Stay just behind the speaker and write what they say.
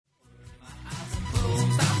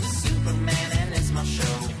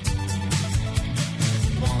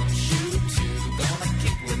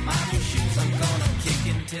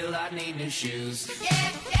shoes. Yeah, yeah. I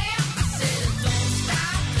said, don't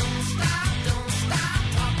stop, don't stop, don't stop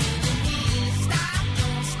talking to me. Stop,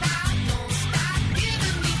 don't stop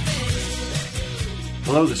giving me fish.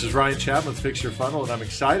 Hello, this is Ryan Chapman with Fix Your Funnel, and I'm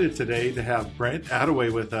excited today to have Brent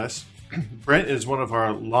Attaway with us. Brent is one of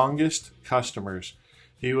our longest customers.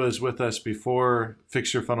 He was with us before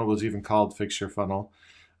Fix Your Funnel was even called Fix Your Funnel.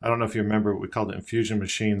 I don't know if you remember, we called it Infusion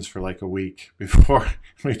Machines for like a week before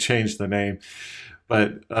we changed the name.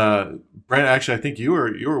 But Brent, actually, I think you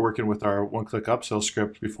were working with our one-click upsell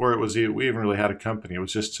script before we even really had a company. It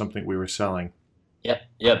was just something we were selling.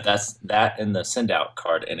 Yep. That's that and the send out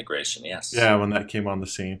card integration. Yes. Yeah, when that came on the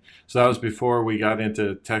scene. So that was before we got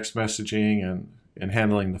into text messaging and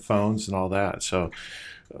handling the phones and all that. So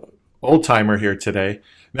old timer here today.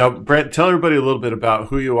 Now, Brent, tell everybody a little bit about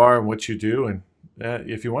who you are and what you do, and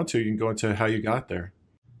if you want to, you can go into how you got there.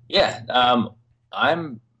 Yeah.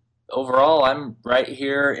 I'm right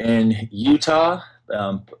here in Utah.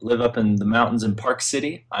 Live up in the mountains in Park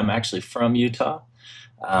City. I'm actually from Utah.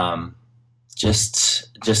 I'm a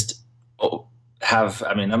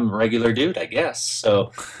regular dude, I guess.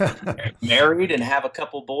 So married and have a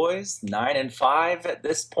couple boys, 9 and 5 at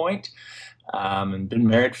this point. And been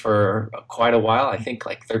married for quite a while. I think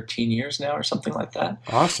like 13 years now or something like that.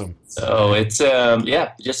 Awesome. So it's,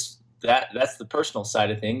 just that's the personal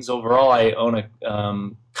side of things. Overall, I own a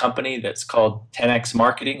company that's called 10X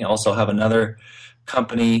Marketing. I also have another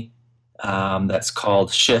company that's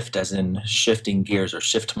called Shift, as in shifting gears or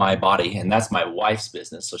Shift My Body. And that's my wife's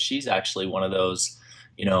business. So she's actually one of those,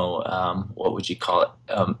 what would you call it?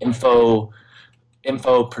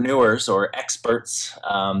 Infopreneurs or experts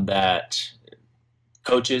that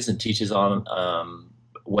coaches and teaches on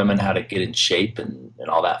women how to get in shape and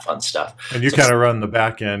all that fun stuff. And you kind of run the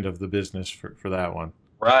back end of the business for that one.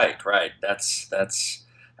 Right. That's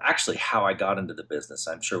actually how I got into the business.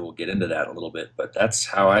 I'm sure we'll get into that a little bit, but that's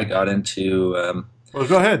how I got into. Well,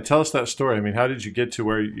 go ahead. Tell us that story. I mean, how did you get to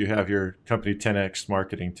where you have your company 10X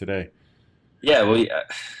Marketing today? Yeah, well,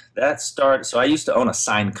 that started. So I used to own a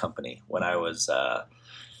sign company when I was, I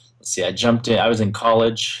jumped in. I was in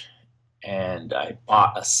college and I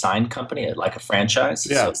bought a sign company, like a franchise,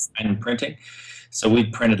 so sign printing. So we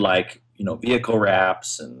printed vehicle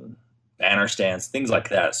wraps and banner stands, things like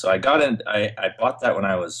that. So I got in. I bought that when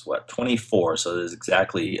I was 24. So it was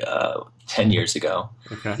exactly 10 years ago.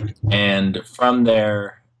 Okay. And from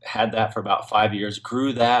there, had that for about 5 years.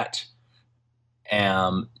 Grew that,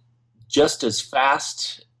 just as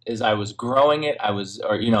fast as I was growing it.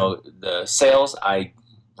 The sales. I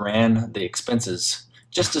ran the expenses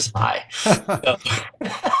just as high.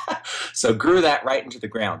 So grew that right into the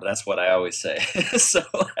ground. That's what I always say. So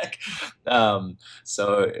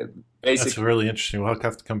basically, that's really interesting. We'll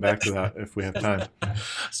have to come back to that if we have time.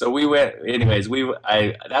 So we went, anyways,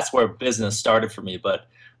 that's where business started for me, but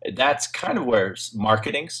that's kind of where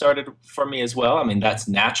marketing started for me as well. I mean, that's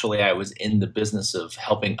naturally, I was in the business of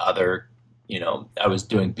helping I was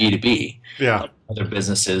doing B2B. Yeah. Other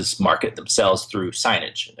businesses market themselves through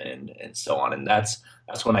signage and so on. And that's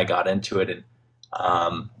when I got into it.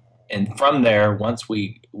 And from there, once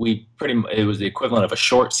it was the equivalent of a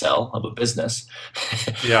short sell of a business.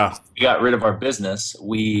 Yeah. We got rid of our business.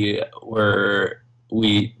 My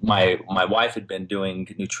wife had been doing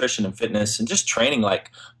nutrition and fitness and just training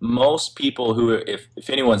like most people who, if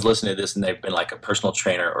anyone's listening to this and they've been like a personal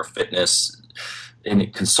trainer or fitness and a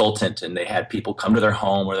consultant, and they had people come to their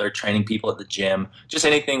home or they're training people at the gym, just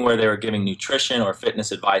anything where they were giving nutrition or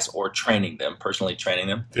fitness advice or personally training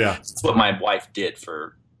them. Yeah. That's what my wife did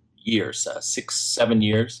for years, 6-7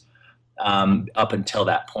 years, up until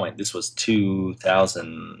that point. This was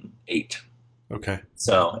 2008. Okay.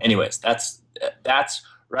 So anyways, that's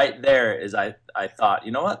right there is I thought,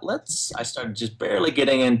 you know what, I started just barely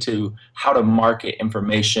getting into how to market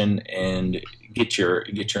information and get your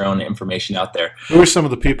own information out there. Who were some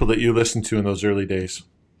of the people that you listened to in those early days?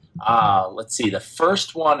 Let's see. The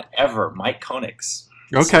first one ever, Mike Koenigs.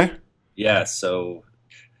 Okay. So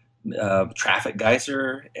Traffic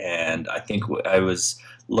Geyser, and I think I was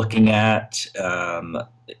looking at and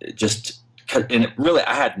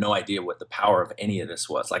I had no idea what the power of any of this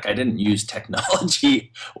was. Like, I didn't use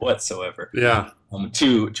technology whatsoever. Yeah.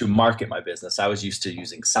 To market my business. I was used to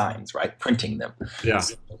using signs, right? Printing them. Yeah.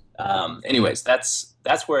 So, anyways, that's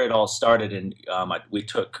where it all started. And we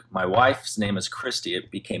took, my wife's name is Christy.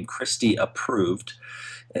 It became Christy Approved.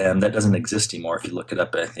 And that doesn't exist anymore. If you look it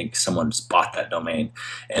up, I think someone's bought that domain.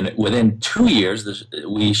 And within 2 years,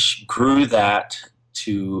 we grew that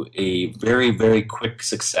to a very, very quick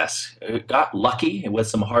success. It got lucky with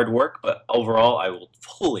some hard work, but overall, I will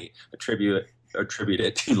fully attribute attribute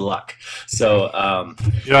it to luck. So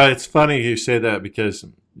It's funny you say that because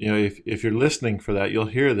if you're listening for that, you'll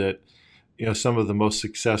hear that some of the most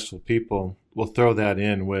successful people will throw that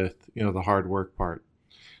in with the hard work part.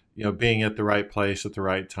 Being at the right place at the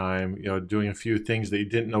right time, doing a few things that you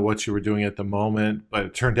didn't know what you were doing at the moment, but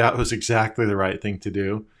it turned out it was exactly the right thing to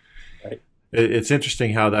do. Right. It's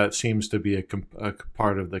interesting how that seems to be a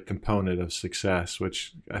part of the component of success,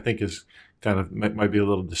 which I think is kind of might be a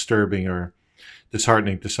little disturbing or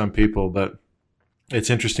disheartening to some people, but it's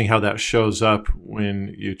interesting how that shows up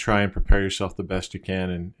when you try and prepare yourself the best you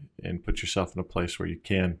can and put yourself in a place where you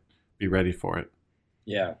can be ready for it.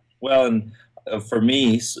 Yeah. Well, and for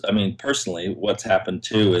me, I mean, personally, what's happened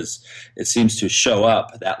too is it seems to show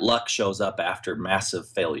up, that luck shows up after massive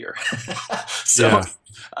failure. So, Yeah.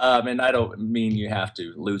 and I don't mean you have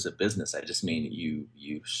to lose a business. I just mean You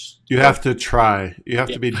have to try. You have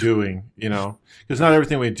to be doing, because not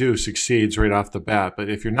everything we do succeeds right off the bat. But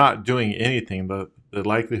if you're not doing anything, the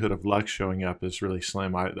likelihood of luck showing up is really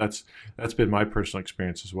slim. That's been my personal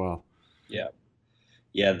experience as well. Yeah.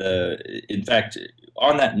 Yeah. In fact,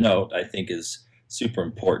 on that note, I think is super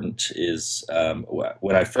important is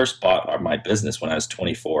when I first bought my business when I was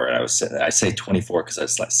 24, and I say 24 because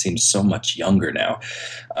it seems so much younger now.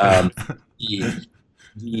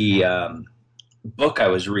 The book I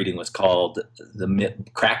was reading was called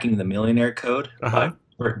Cracking the Millionaire Code by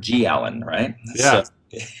Robert G. Allen, right? Yeah. So,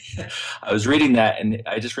 I was reading that, and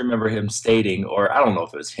I just remember him stating, or I don't know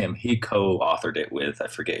if it was him, he co-authored it with, I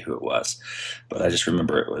forget who it was, but I just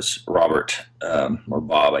remember it was Robert or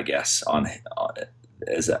Bob, I guess, on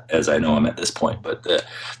as I know him at this point. But the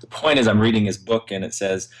point is, I'm reading his book, and it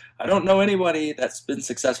says, I don't know anybody that's been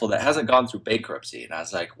successful that hasn't gone through bankruptcy. And I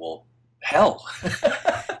was like, well, hell,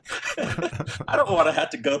 I don't want to have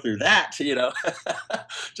to go through that,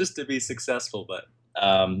 just to be successful. But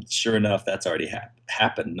sure enough, that's already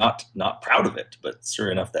happened. Not proud of it, but sure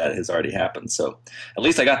enough, that has already happened. So at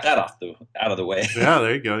least I got that out of the way. Yeah,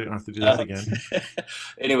 there you go. You don't have to do that again.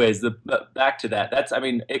 Anyways, back to that.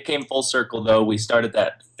 It came full circle though. We started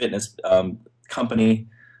that fitness company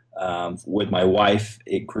with my wife.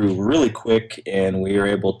 It grew really quick, and we were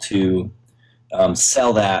able to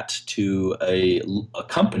sell that to a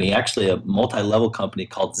company, actually a multi-level company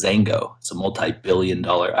called Zango. It's a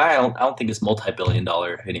multi-billion-dollar. I don't think it's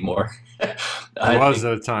multi-billion-dollar anymore. It was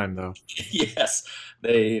at a time, though. Yes,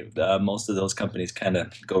 they most of those companies kind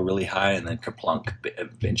of go really high and then kerplunk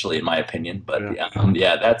eventually, in my opinion. But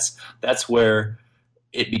that's where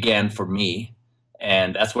it began for me.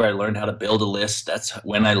 And that's where I learned how to build a list. That's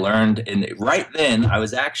when I learned. And right then, I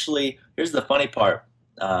was actually, here's the funny part.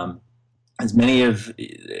 As many of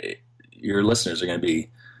your listeners are going to be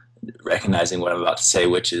recognizing what I'm about to say,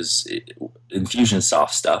 which is Infusionsoft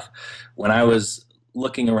stuff. When I was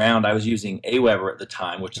looking around, I was using Aweber at the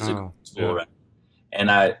time, which is a tool, right? And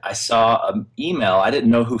I saw an email. I didn't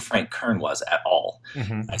know who Frank Kern was at all.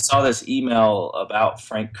 Mm-hmm. I saw this email about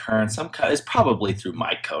Frank Kern. It's probably through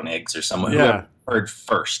Mike Koenigs or someone who I heard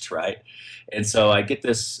first, right? And so I get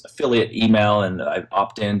this affiliate email, and I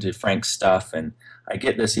opt into Frank's stuff, and I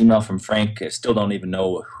get this email from Frank. I still don't even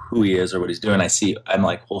know who he is or what he's doing. I'm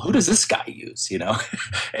like, well, who does this guy use?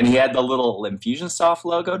 And he had the little Infusionsoft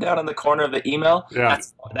logo down in the corner of the email. Yeah.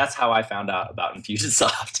 That's how I found out about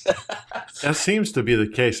Infusionsoft. That seems to be the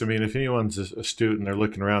case. I mean, if anyone's astute and they're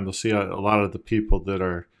looking around, they'll see a lot of the people that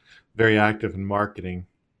are very active in marketing.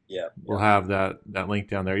 Yeah, will have that link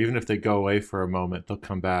down there. Even if they go away for a moment, they'll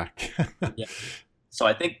come back. Yeah. So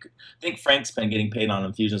I think Frank's been getting paid on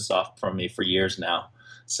Infusionsoft from me for years now.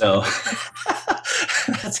 So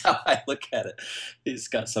that's how I look at it. He's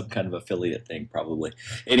got some kind of affiliate thing probably.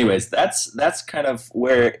 Anyways, that's kind of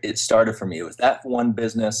where it started for me. It was that one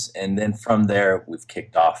business, and then from there we've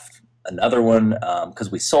kicked off another one because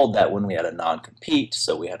we sold that one. We had a non-compete,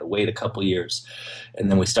 so we had to wait a couple years, and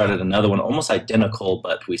then we started another one almost identical,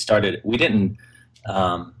 but we didn't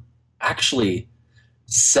actually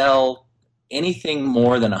sell anything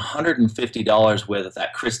more than $150 worth of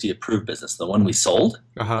that Christie approved business, the one we sold,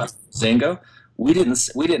 Zango. We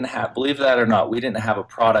didn't have, believe that or not, we didn't have a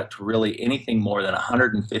product really anything more than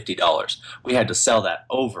 $150. We had to sell that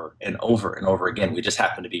over and over and over again. We just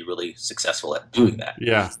happened to be really successful at doing that.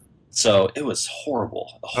 Yeah. So it was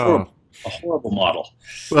horrible, a horrible model.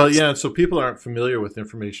 Well, yeah. So people aren't familiar with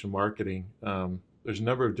information marketing. There's a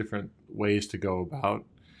number of different ways to go about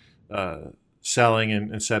selling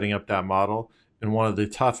and setting up that model. And one of the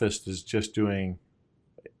toughest is just doing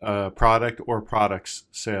product or products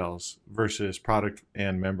sales versus product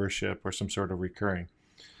and membership or some sort of recurring.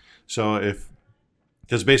 So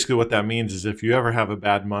because basically what that means is if you ever have a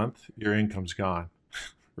bad month, your income's gone,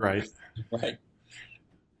 right? Right.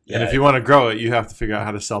 And if you want to grow it, you have to figure out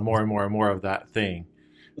how to sell more and more and more of that thing.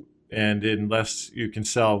 And unless you can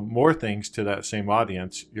sell more things to that same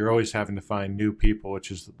audience, you're always having to find new people,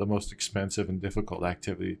 which is the most expensive and difficult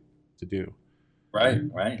activity to do. Right,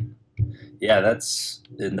 right. Yeah, that's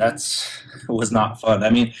was not fun. I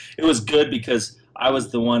mean, it was good because I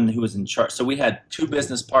was the one who was in charge. So we had two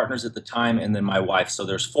business partners at the time, and then my wife. So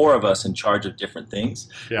there's four of us in charge of different things,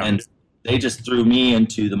 Yeah. and they just threw me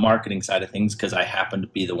into the marketing side of things because I happened to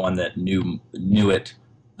be the one that knew it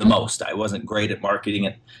the most. I wasn't great at marketing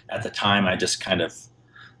at the time. I just kind of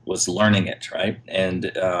was learning it, right?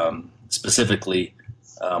 And specifically,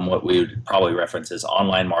 what we would probably reference as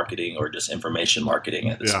online marketing or just information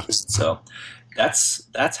marketing. Yeah. So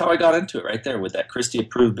that's how I got into it right there with that Christie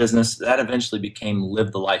approved business. That eventually became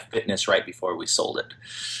Live the Life Fitness right before we sold it.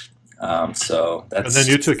 So that's. And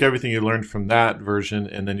then you took everything you learned from that version,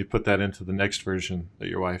 and then you put that into the next version that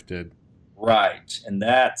your wife did. Right, and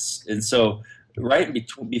so right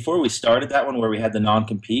before we started that one where we had the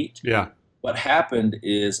non-compete. Yeah. What happened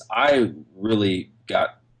is I really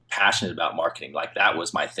got passionate about marketing. Like that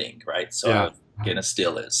was my thing, right? So Yeah. and it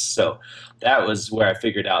still is. So that was where I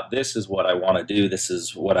figured out this is what I want to do. This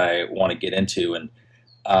is what I want to get into. And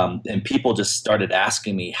people just started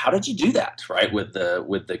asking me, how did you do that? Right. With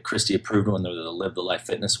the Christie approved one, the Live the Life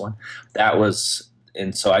Fitness one.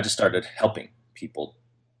 And so I just started helping people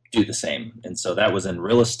do the same. And so that was in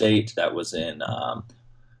real estate. That was in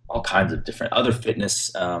all kinds of different other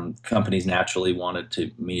fitness companies naturally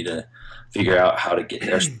wanted me to figure out how to get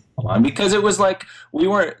their stuff on, because it was like we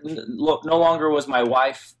weren't no longer was my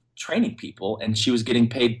wife training people and she was getting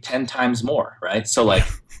paid 10 times more, right? So like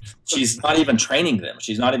she's not even training them,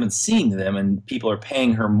 she's not even seeing them, and people are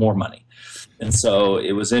paying her more money. And so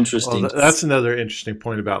it was interesting. Well, that's another interesting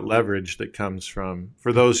point about leverage that comes from,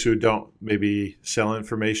 for those who don't maybe sell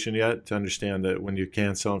information yet, to understand that when you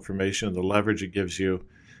can sell information, the leverage it gives you,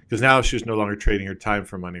 because now she's no longer trading her time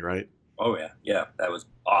for money, right? Oh yeah, that was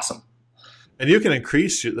awesome. And you can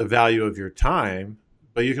increase the value of your time,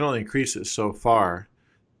 but you can only increase it so far.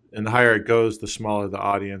 And the higher it goes, the smaller the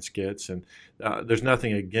audience gets. And there's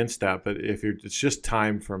nothing against that. But if it's just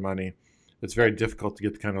time for money, it's very difficult to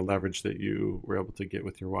get the kind of leverage that you were able to get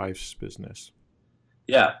with your wife's business.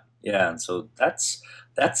 Yeah. And so that's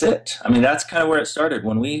it. I mean, that's kind of where it started.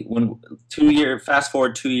 Fast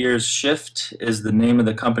forward 2 years, Shift is the name of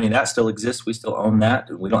the company. That still exists. We still own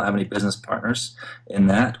that. We don't have any business partners in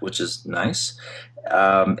that, which is nice.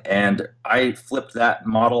 And I flipped that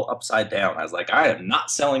model upside down. I was like, I am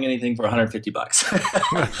not selling anything for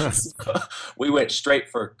 $150. So we went straight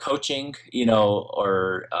for coaching,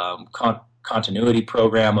 or continuity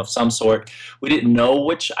program of some sort. I didn't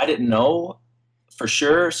know for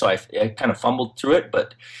sure, so I kind of fumbled through it,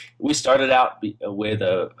 but we started out with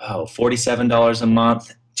 $47 a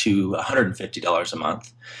month to $150 a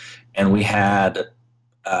month, and we had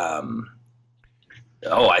I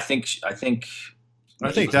think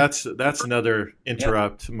that's another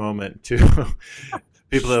interrupt moment too.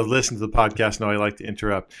 People that have listened to the podcast know I like to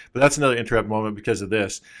interrupt, but that's another interrupt moment because of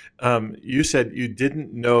this. You said you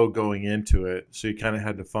didn't know going into it, so you kind of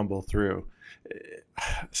had to fumble through.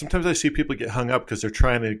 Sometimes I see people get hung up because they're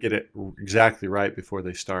trying to get it exactly right before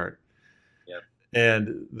they start. Yep.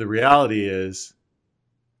 And the reality is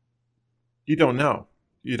you don't know.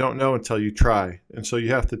 You don't know until you try. And so you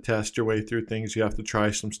have to test your way through things. You have to try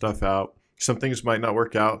some stuff out. Some things might not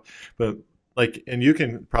work out, but and you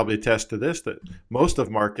can probably attest to this, that most of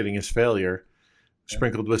marketing is failure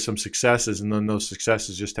sprinkled with some successes. And then those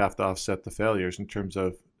successes just have to offset the failures in terms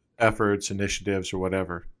of efforts, initiatives, or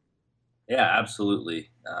whatever. Yeah,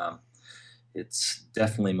 absolutely. It's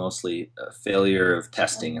definitely mostly a failure of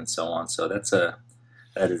testing and so on. So that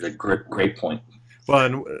is a great point. Well,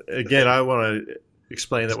 and again, I want to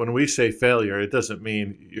explain that when we say failure, it doesn't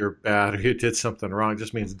mean you're bad or you did something wrong. It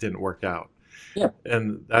just means it didn't work out. Yeah.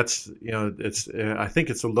 And that's, I think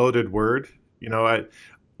it's a loaded word. When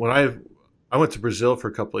I went to Brazil for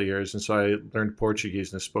a couple of years, and so I learned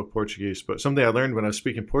Portuguese and I spoke Portuguese. But something I learned when I was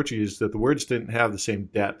speaking Portuguese, that the words didn't have the same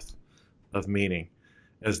depth of meaning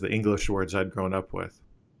as the English words I'd grown up with.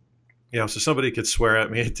 So somebody could swear at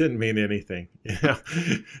me. It didn't mean anything.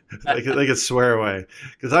 They could swear away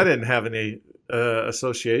because I didn't have any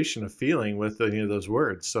association of feeling with any of those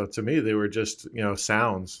words. So to me, they were just,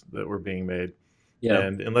 sounds that were being made. Yeah.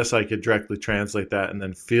 And unless I could directly translate that and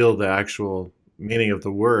then feel the actual meaning of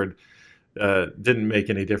the word, didn't make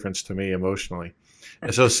any difference to me emotionally.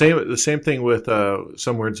 And so the same thing with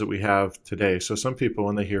some words that we have today. So some people,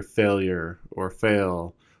 when they hear failure or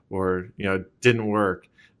fail or, didn't work,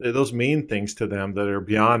 those mean things to them that are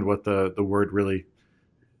beyond what the word really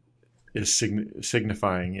is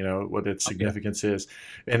signifying, what its Okay. significance is.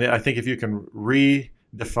 And I think if you can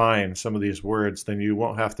redefine some of these words, then you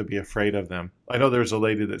won't have to be afraid of them. I know there's a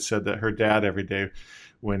lady that said that her dad every day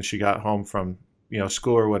when she got home from,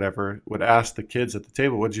 school or whatever, would ask the kids at the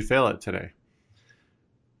table, "What'd you fail at today?"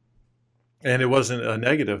 And it wasn't a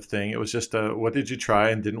negative thing. It was just what did you try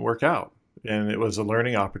and didn't work out? And it was a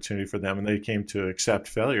learning opportunity for them. And they came to accept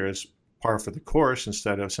failure as par for the course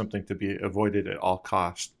instead of something to be avoided at all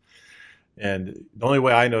costs. And the only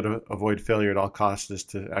way I know to avoid failure at all costs is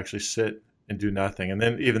to actually sit and do nothing. And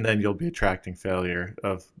then even then you'll be attracting failure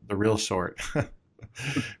of the real sort.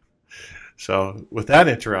 So with that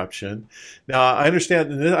interruption, now I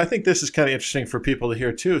understand, and I think this is kind of interesting for people to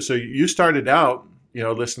hear too. So you started out,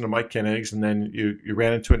 listening to Mike Kennigs, and then you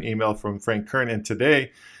ran into an email from Frank Kern, and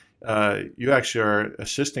today you actually are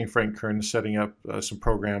assisting Frank Kern setting up some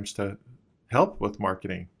programs to help with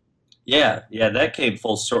marketing. Yeah, yeah, that came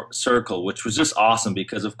full circle, which was just awesome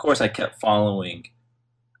because, of course, I kept following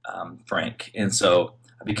Frank, and so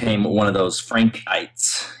I became one of those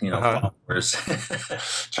Frankites, Uh-huh. followers,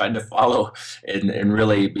 trying to follow and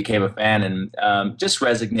really became a fan and just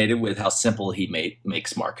resonated with how simple he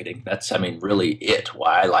makes marketing. That's, I mean, really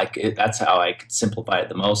why I like it. That's how I could simplify it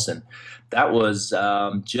the most. And that was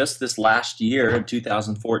just this last year in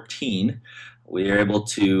 2014, we were able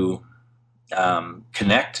to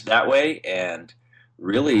connect that way and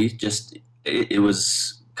really just, it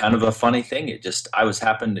was kind of a funny thing. I was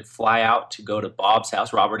happened to fly out to go to Bob's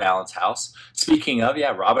house, Robert Allen's house. Speaking of,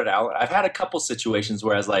 yeah, Robert Allen, I've had a couple situations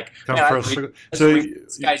where I was like, Come man, first. I So read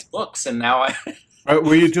this guy's books, and now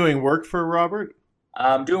were you doing work for Robert?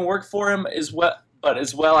 I'm doing work for him as well. But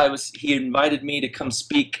as well, he invited me to come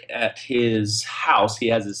speak at his house. He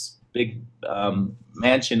has this big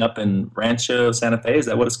mansion up in Rancho Santa Fe. Is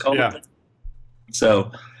that what it's called? Yeah.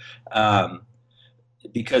 So,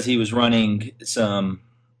 because he was running some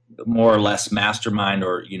more or less mastermind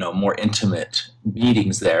or more intimate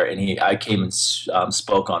meetings there, and I came and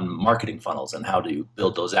spoke on marketing funnels and how to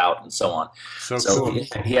build those out and so on. So So cool.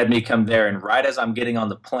 he had me come there, and right as I'm getting on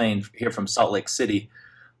the plane here from Salt Lake City,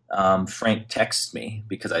 Frank texts me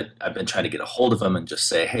because I've been trying to get a hold of him and just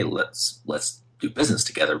say, hey, let's do business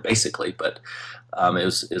together, basically. But it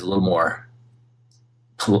was a little more,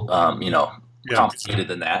 Yeah. complicated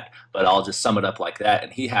than that. But I'll just sum it up like that.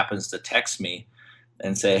 And he happens to text me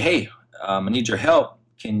and say, hey, I need your help.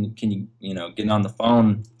 Can you get on the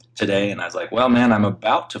phone today? And I was like, well, man, I'm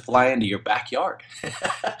about to fly into your backyard.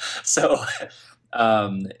 So,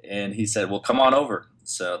 and he said, well, come on over.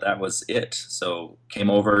 So that was it. So came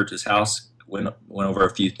over to his house, went over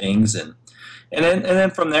a few things, and then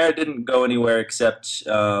from there it didn't go anywhere except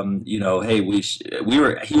hey,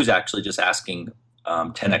 he was actually just asking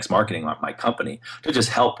 10x Marketing, my company, to just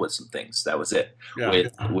help with some things. That was it. Yeah.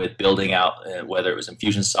 With building out whether it was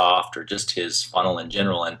Infusionsoft or just his funnel in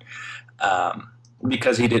general. And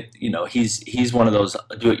because he did, he's one of those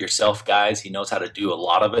do-it-yourself guys. He knows how to do a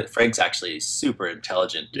lot of it. Frank's actually super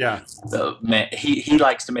intelligent. Yeah. So man, he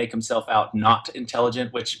likes to make himself out not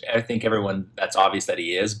intelligent, which I think that's obvious that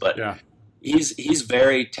he is. But Yeah. he's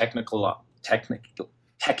very technical,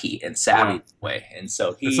 techie and savvy that way. And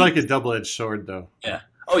so It's like a double-edged sword, though. yeah.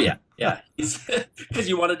 Oh yeah, yeah. Because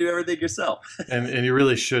you want to do everything yourself. And you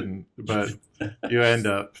really shouldn't, but you end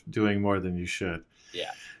up doing more than you should.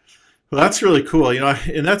 Yeah. Well, that's really cool.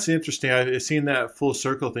 And that's interesting. I've seen that full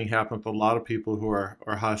circle thing happen with a lot of people who are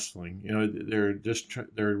hustling.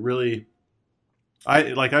 They're really,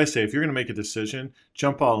 like I say, if you're going to make a decision,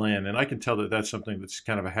 jump all in. And I can tell that that's something that's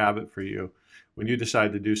kind of a habit for you. When you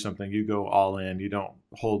decide to do something, you go all in. You don't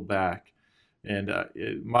hold back. And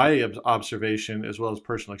my observation, as well as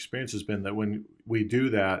personal experience, has been that when we do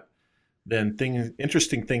that, then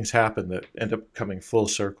interesting things happen that end up coming full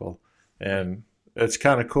circle, and it's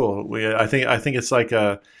kind of cool. I think it's like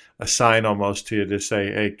a sign almost to you to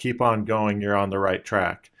say, "Hey, keep on going. You're on the right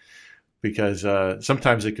track." Because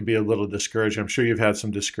sometimes it can be a little discouraging. I'm sure you've had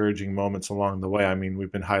some discouraging moments along the way. I mean,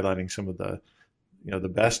 we've been highlighting some of the the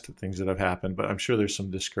best things that have happened, but I'm sure there's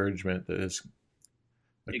some discouragement that has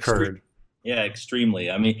occurred. Yeah, extremely.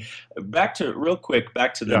 I mean, back to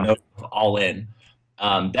the Yeah. note of all in.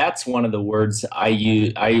 That's one of the words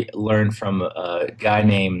I learned from a guy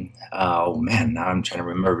named, oh man, now I'm trying to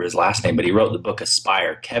remember his last name, but he wrote the book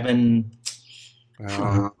Aspire. Kevin.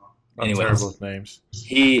 I'm Anyways. terrible with names.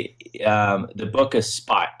 The book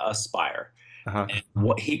Aspire. Uh-huh. And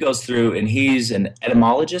what he goes through, and he's an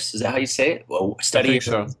etymologist. Is that how you say it? Well, I think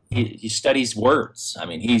so. He studies words. I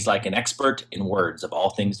mean, he's like an expert in words, of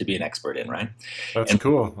all things to be an expert in, right? That's And-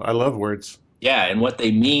 cool. I love words. Yeah, and what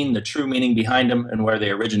they mean, the true meaning behind them, and where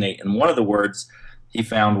they originate. And one of the words he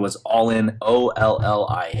found was All-In,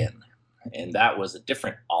 Ollin, and that was a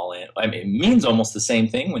different All-In. I mean, it means almost the same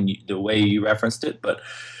thing when the way you referenced it, but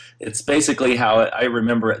it's basically how I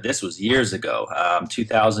remember it. This was years ago,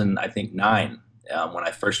 2000, I think 9, when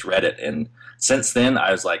I first read it, and since then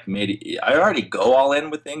I was like, maybe I already go all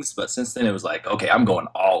in with things, but since then it was like, okay, I'm going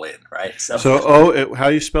all in, right? So how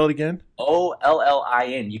do you spell it again?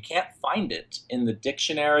 Ollin. You can't find it in the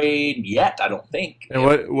dictionary yet, I don't think. And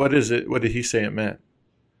what is it? What did he say it meant?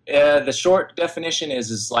 The short definition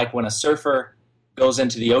is like when a surfer goes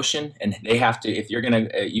into the ocean and they have to, if you're gonna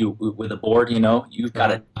you with a board, you've got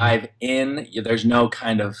to dive in. There's no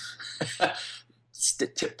kind of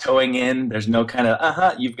tiptoeing in. There's no kind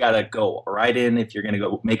of you've got to go right in if you're gonna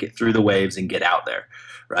go make it through the waves and get out there,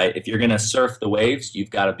 right? If you're gonna surf the waves,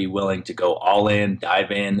 you've got to be willing to go all in,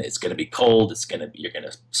 dive in. It's gonna be cold. You're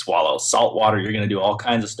gonna swallow salt water. You're gonna do all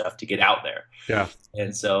kinds of stuff to get out there. Yeah.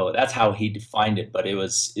 And so that's how he defined it. But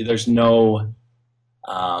there's no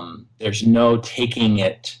taking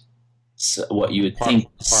it what you would think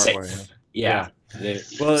safe. Way, yeah.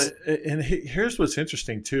 Well, and here's what's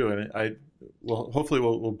interesting too, and hopefully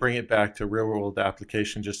we'll bring it back to real world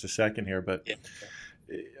application in just a second here. But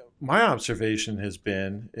my observation has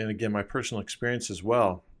been, and again my personal experience as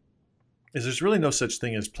well, is there's really no such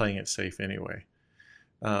thing as playing it safe anyway.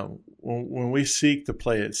 When we seek to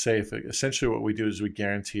play it safe, essentially what we do is we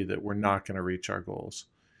guarantee that we're not going to reach our goals.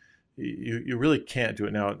 You really can't do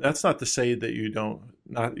it. Now, that's not to say that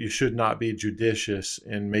you should not be judicious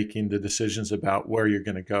in making the decisions about where you're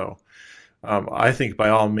going to go. I think by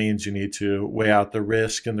all means you need to weigh out the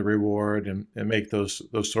risk and the reward and make those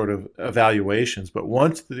sort of evaluations. But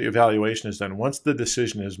once the evaluation is done, once the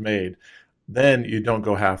decision is made, then you don't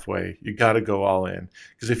go halfway. You got to go all in.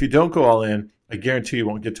 Because if you don't go all in, I guarantee you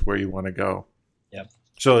won't get to where you want to go. Yep.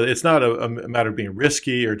 So it's not a matter of being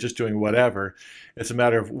risky or just doing whatever. It's a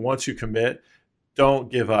matter of once you commit,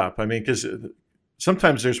 don't give up. I mean, because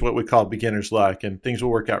sometimes there's what we call beginner's luck, and things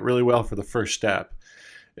will work out really well for the first step.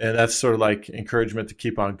 And that's sort of like encouragement to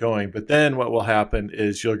keep on going. But then what will happen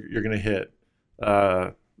is you're going to hit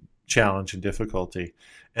challenge and difficulty.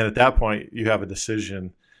 And at that point, you have a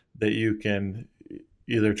decision that you can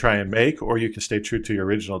either try and make, or you can stay true to your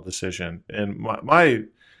original decision. And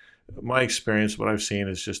my experience, what I've seen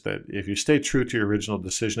is just that if you stay true to your original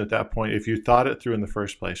decision at that point, if you thought it through in the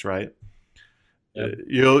first place, right? Yep.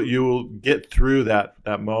 You will get through that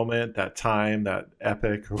moment, that time, that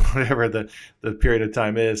epic or whatever the period of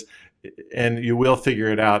time is, and you will figure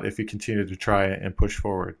it out if you continue to try and push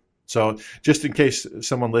forward. So just in case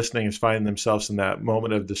someone listening is finding themselves in that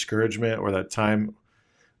moment of discouragement or that time,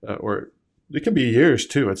 or it can be years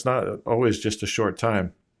too. It's not always just a short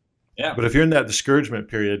time. Yeah. But if you're in that discouragement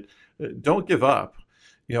period, don't give up.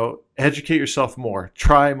 Educate yourself more,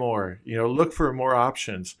 try more, look for more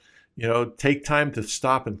options, take time to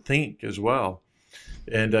stop and think as well.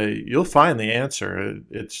 And you'll find the answer.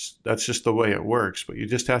 That's just the way it works, but you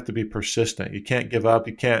just have to be persistent. You can't give up.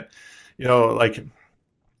 You can't, like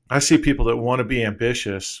I see people that want to be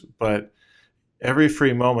ambitious, but every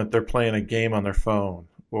free moment they're playing a game on their phone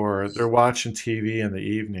or they're watching TV in the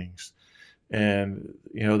evenings. And,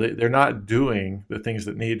 they're not doing the things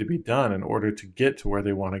that need to be done in order to get to where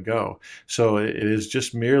they want to go. So it is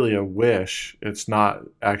just merely a wish. It's not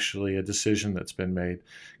actually a decision that's been made.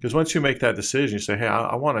 Because once you make that decision, you say, hey,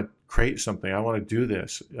 I want to create something. I want to do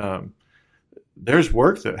this. There's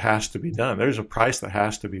work that has to be done. There's a price that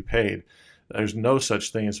has to be paid. There's no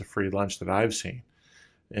such thing as a free lunch that I've seen.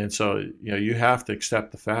 And so, you have to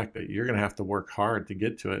accept the fact that you're going to have to work hard to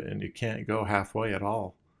get to it, and you can't go halfway at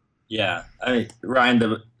all. Yeah, I mean, Ryan,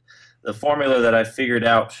 the formula that I figured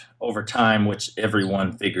out over time, which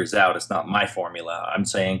everyone figures out, it's not my formula. I'm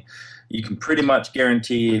saying you can pretty much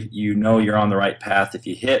guarantee if you're on the right path. If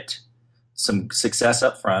you hit some success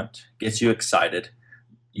up front, gets you excited,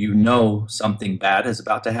 something bad is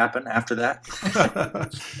about to happen after that.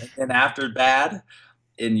 And after bad,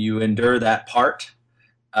 and you endure that part,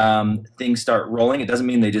 things start rolling. It doesn't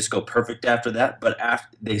mean they just go perfect after that, but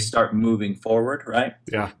after they start moving forward, right?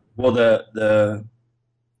 Yeah. Well,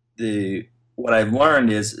 what I've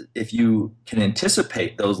learned is if you can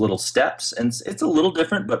anticipate those little steps, and it's a little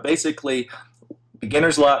different, but basically,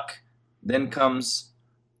 beginner's luck. Then comes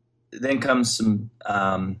some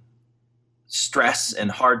stress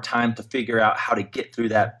and hard time to figure out how to get through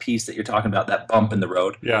that piece that you're talking about, that bump in the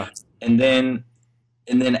road. Yeah. And then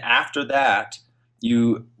after that,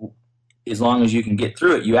 as long as you can get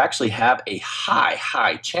through it, you actually have a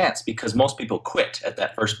high chance, because most people quit at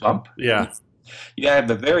that first bump. Yeah. You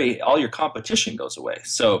have all your competition goes away.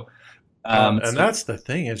 So, and that's the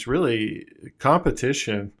thing. It's really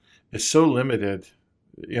competition is so limited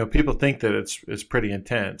people think that it's pretty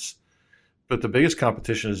intense, but the biggest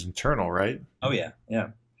competition is internal, right? Oh yeah, yeah.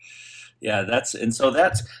 Yeah, that's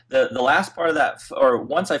the last part of that, or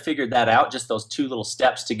once I figured that out, just those two little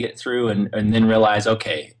steps to get through, and then realize,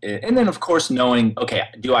 okay, and then of course knowing, okay,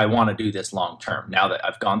 do I want to do this long term? Now that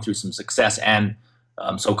I've gone through some success and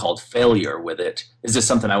so-called failure with it, is this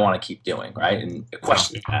something I want to keep doing, right? And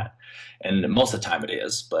question that, and most of the time it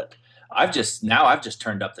is, but I've just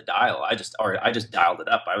turned up the dial. I just dialed it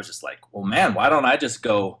up. I was just like, well, man, why don't I just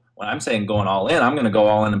go? When I'm saying going all in, I'm going to go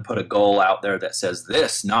all in and put a goal out there that says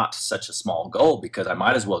this, not such a small goal, because I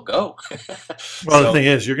might as well go. Well, the thing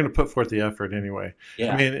is, you're going to put forth the effort anyway.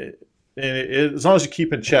 Yeah. I mean, as long as you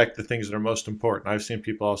keep in check the things that are most important. I've seen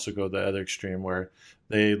people also go the other extreme where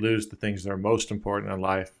they lose the things that are most important in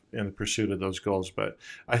life in the pursuit of those goals. But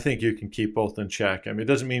I think you can keep both in check. I mean, it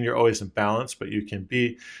doesn't mean you're always in balance, but you can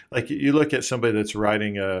be like, you look at somebody that's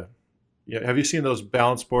riding have you seen those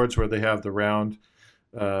balance boards where they have the round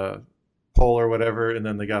pole or whatever, and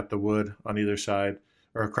then they got the wood on either side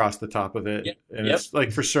or across the top of it? Yep. And it's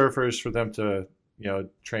like for surfers, for them to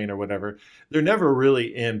train or whatever, they're never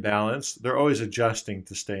really in balance. They're always adjusting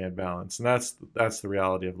to stay in balance, and that's the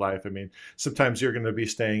reality of life. I mean, sometimes you're going to be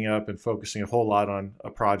staying up and focusing a whole lot on a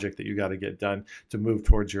project that you got to get done to move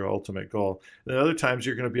towards your ultimate goal, and other times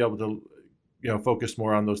you're going to be able to focus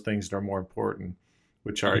more on those things that are more important,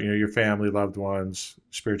 which are your family, loved ones,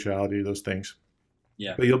 spirituality, those things.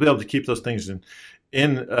 Yeah. But you'll be able to keep those things in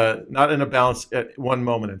not in a balance at one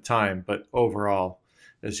moment in time, but overall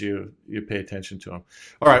as you pay attention to them.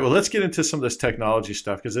 All right, well, let's get into some of this technology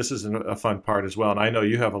stuff, because this is a fun part as well. And I know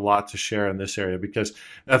you have a lot to share in this area, because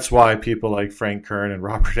that's why people like Frank Kern and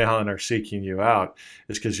Robert Allen are seeking you out,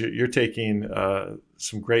 is because you're taking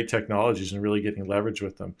some great technologies and really getting leverage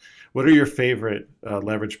with them. What are your favorite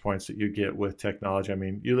leverage points that you get with technology? I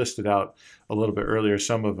mean, you listed out a little bit earlier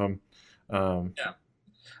some of them. Yeah.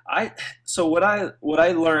 So what I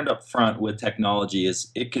learned up front with technology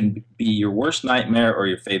is it can be your worst nightmare or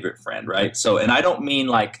your favorite friend, right? So, and I don't mean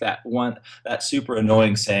like that super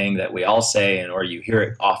annoying saying that we all say, or you hear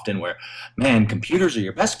it often, where, man, computers are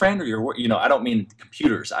your best friend, or I don't mean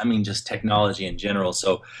computers. I mean just technology in general.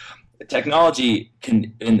 So technology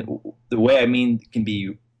can, in the way I mean, can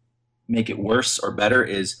be make it worse or better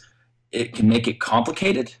is it can make it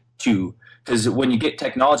complicated too. Because when you get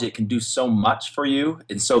technology, it can do so much for you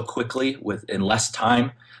and so quickly in less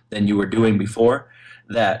time than you were doing before,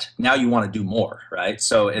 that now you want to do more, right?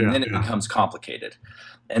 So, and then it becomes complicated.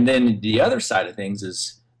 And then the other side of things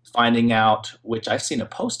is finding out, which I've seen a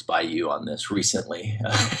post by you on this recently,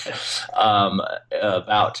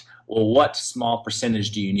 about, well, what small percentage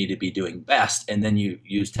do you need to be doing best? And then you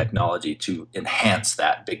use technology to enhance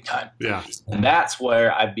that big time. Yeah. And that's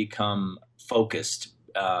where I've become focused,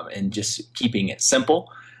 and just keeping it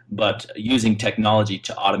simple, but using technology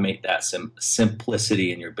to automate that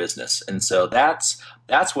simplicity in your business. And so that's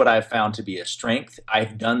what I've found to be a strength.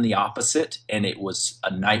 I've done the opposite, and it was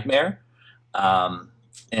a nightmare.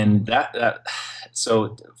 And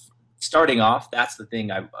so starting off, that's the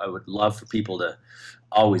thing I would love for people to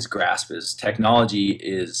always grasp, is technology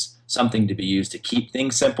is something to be used to keep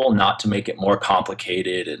things simple, not to make it more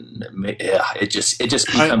complicated. And it just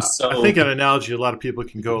becomes so. I think an analogy a lot of people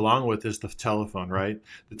can go along with is the telephone, right?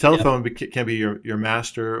 The telephone can be your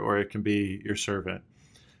master, or it can be your servant.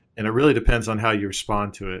 And it really depends on how you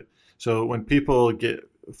respond to it. So when people get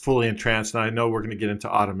fully entranced, and I know we're going to get into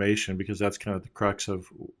automation because that's kind of the crux of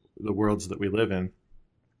the worlds that we live in,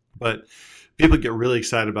 but people get really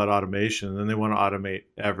excited about automation, and then they want to automate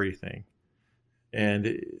everything.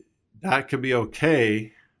 And that could be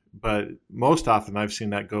okay, but most often I've seen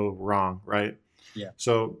that go wrong, right? Yeah.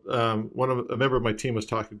 So a member of my team was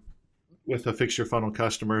talking with a Fix Your Funnel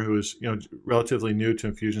customer who is relatively new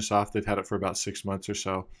to Infusionsoft. They've had it for about 6 months or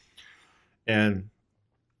so, and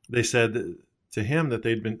they said to him that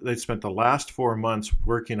they'd spent the last 4 months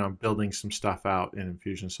working on building some stuff out in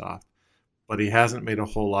Infusionsoft, but he hasn't made a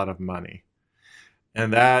whole lot of money.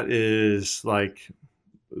 And that is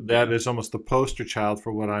almost the poster child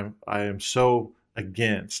for what I am so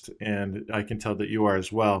against, and I can tell that you are as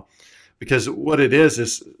well, because what it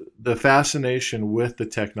is the fascination with the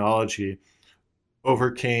technology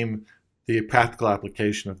overcame the practical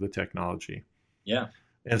application of the technology. Yeah.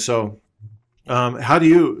 And so, how do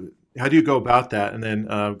you go about that? And then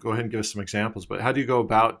go ahead and give us some examples. But how do you go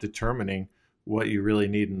about determining what you really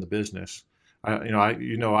need in the business?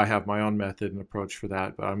 I have my own method and approach for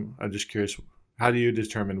that, but I'm just curious. How do you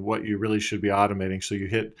determine what you really should be automating so you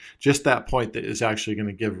hit just that point that is actually going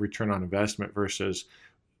to give return on investment versus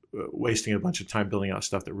wasting a bunch of time building out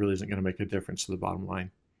stuff that really isn't going to make a difference to the bottom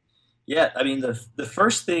line? Yeah, I mean the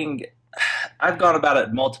first thing I've gone about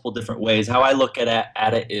it multiple different ways. How I look at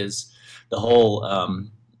it is the whole.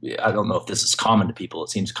 I don't know if this is common to people. It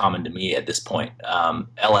seems common to me at this point.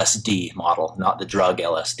 LSD model, not the drug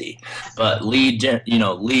LSD, but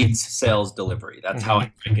leads, sales, delivery. That's how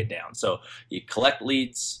I break it down. So you collect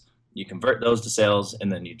leads, you convert those to sales,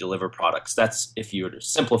 and then you deliver products. That's, if you were to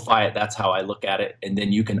simplify it, that's how I look at it. And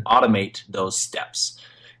then you can automate those steps.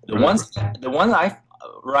 The one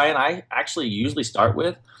Ryan, I actually usually start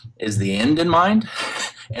with is the end in mind.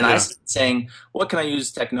 And I start saying, what can I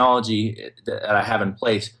use technology that I have in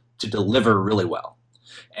place to deliver really well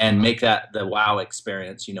and make that the wow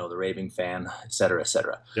experience, the raving fan, et cetera, et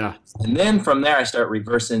cetera. Yeah. And then from there, I start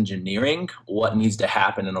reverse engineering what needs to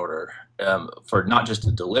happen in order for not just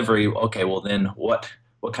the delivery. Okay, well then what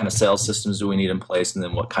kind of sales systems do we need in place? And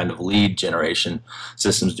then what kind of lead generation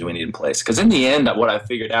systems do we need in place? Because in the end, what I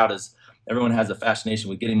figured out is everyone has a fascination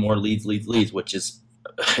with getting more leads, which is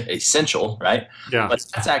essential, right? Yeah. But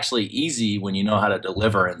that's actually easy when you know how to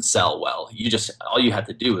deliver and sell well. All you have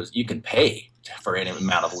to do is you can pay for any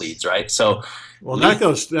amount of leads, right? So, well, that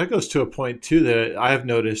goes to a point too that I have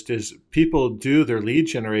noticed is people do their lead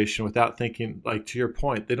generation without thinking, like to your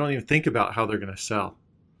point, they don't even think about how they're going to sell.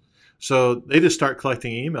 So they just start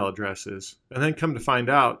collecting email addresses and then come to find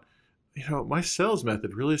out, my sales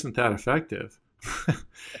method really isn't that effective.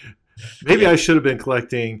 Maybe I should have been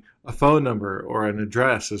collecting a phone number or an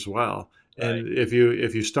address as well. And if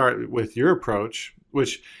you start with your approach,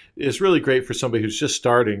 which is really great for somebody who's just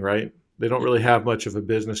starting, right? They don't really have much of a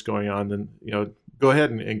business going on, then go ahead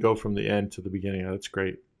and go from the end to the beginning. That's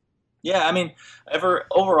great. Yeah, I mean,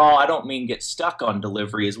 overall, I don't mean get stuck on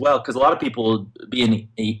delivery as well, because a lot of people be in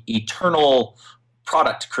eternal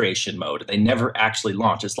product creation mode. They never actually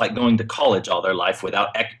launch. It's like going to college all their life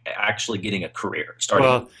without actually getting a career.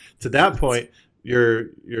 Well, to that point, your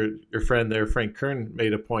friend there, Frank Kern,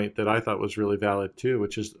 made a point that I thought was really valid too,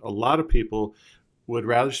 which is a lot of people would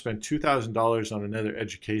rather spend $2,000 on another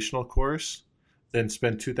educational course than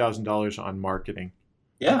spend $2,000 on marketing.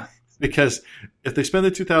 Yeah. Because if they spend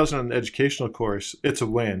the $2,000 on an educational course, it's a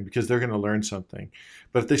win because they're going to learn something.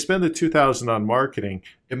 But if they spend the $2,000 on marketing,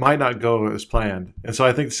 it might not go as planned. And so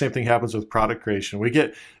I think the same thing happens with product creation.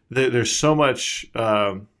 There's so much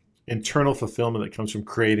internal fulfillment that comes from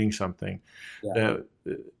creating something, but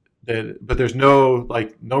there's no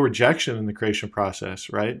rejection in the creation process,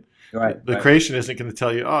 right? Right. The creation isn't going to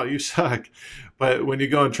tell you, oh, you suck. But when you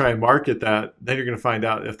go and try and market that, then you're going to find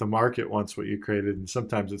out if the market wants what you created. And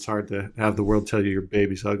sometimes it's hard to have the world tell you your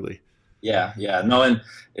baby's ugly. Yeah. No,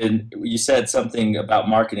 and you said something about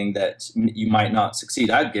marketing that you might not succeed.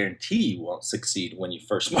 I guarantee you won't succeed when you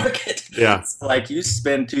first market. Yeah. It's like you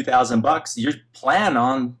spend $2,000, you plan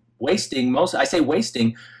on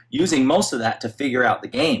wasting using most of that to figure out the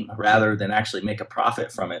game rather than actually make a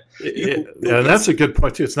profit from it. And that's a good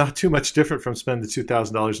point too. It's not too much different from spending the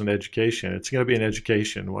 $2,000 on education. It's going to be an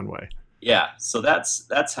education one way. Yeah. So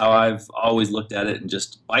that's how I've always looked at it, and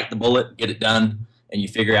just bite the bullet, get it done. And you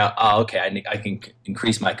figure out, okay, I can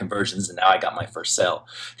increase my conversions, and now I got my first sale.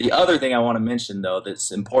 The other thing I want to mention, though,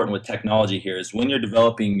 that's important with technology here is when you're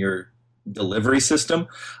developing your delivery system,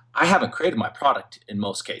 I haven't created my product in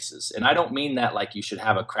most cases. And I don't mean that like you should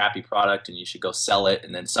have a crappy product and you should go sell it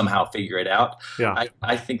and then somehow figure it out. Yeah.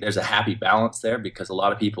 I think there's a happy balance there, because a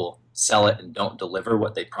lot of people sell it and don't deliver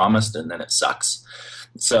what they promised, and then it sucks.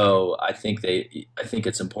 So I think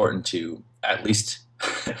it's important to at least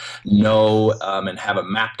know and have a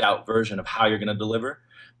mapped out version of how you're going to deliver.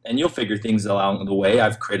 And you'll figure things along the way.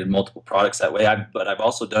 I've created multiple products that way, but I've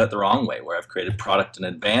also done it the wrong way, where I've created product in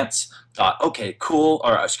advance, thought, okay, cool,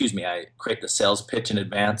 I create the sales pitch in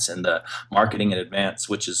advance and the marketing in advance,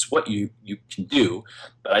 which is what you can do,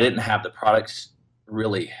 but I didn't have the product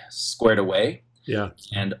really squared away. Yeah.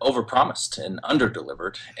 And overpromised and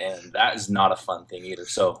underdelivered, and that is not a fun thing either.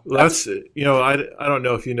 So that's I don't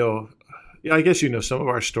know if I guess some of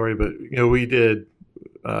our story, but we did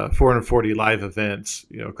 440 live events,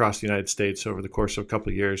 across the United States over the course of a couple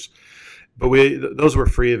of years. But those were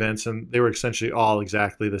free events, and they were essentially all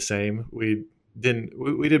exactly the same. We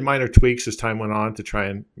did minor tweaks as time went on to try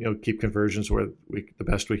and keep conversions where the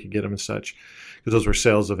best we could get them and such, because those were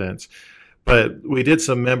sales events. But we did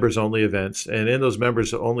some members only events, and in those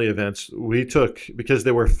members only events, we took, because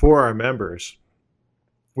they were for our members,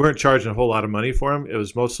 we weren't charging a whole lot of money for them. It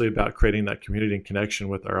was mostly about creating that community and connection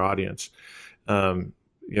with our audience.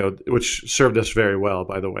 Which served us very well,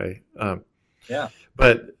 by the way.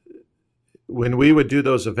 But when we would do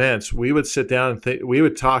those events, we would sit down and we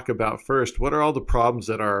would talk about first, what are all the problems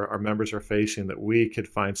that our members are facing that we could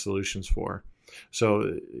find solutions for?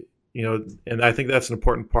 So and I think that's an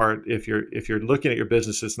important part. If you're looking at your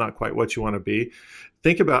business, it's not quite what you want to be.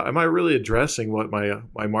 Think about, am I really addressing what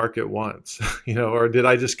my market wants? Or did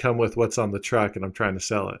I just come with what's on the truck and I'm trying to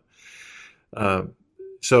sell it?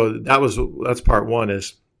 So that's part one,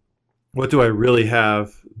 is what do I really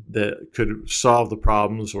have that could solve the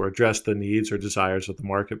problems or address the needs or desires of the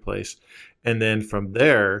marketplace? And then from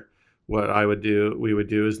there, what we would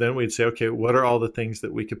do is then we'd say, okay, what are all the things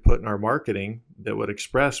that we could put in our marketing that would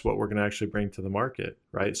express what we're going to actually bring to the market,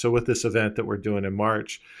 right? So with this event that we're doing in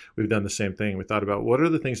March, we've done the same thing. We thought about what are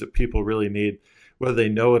the things that people really need, whether they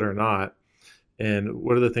know it or not, and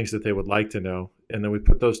what are the things that they would like to know. And then we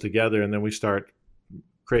put those together, and then we start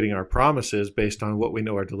creating our promises based on what we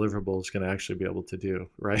know our deliverable is going to actually be able to do,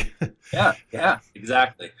 right? Yeah,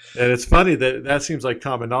 exactly. And it's funny that seems like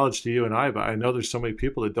common knowledge to you and I, but I know there's so many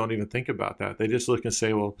people that don't even think about that. They just look and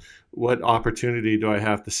say, well, what opportunity do I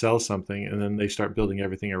have to sell something? And then they start building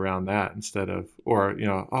everything around that instead of, or,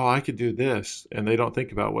 oh, I could do this. And they don't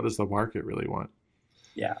think about what does the market really want?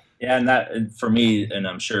 Yeah. And that, for me, and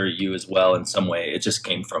I'm sure you as well in some way, it just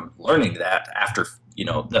came from learning that after,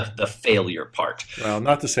 the failure part. Well,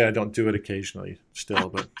 not to say I don't do it occasionally still,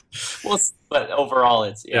 but but overall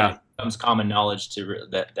it becomes common knowledge to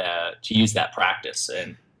use that practice.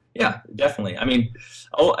 And yeah, definitely. I mean,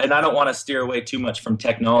 and I don't want to steer away too much from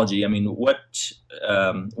technology. I mean, what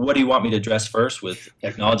do you want me to address first with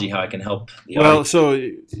technology? How I can help the audience? So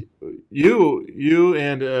you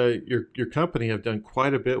and your company have done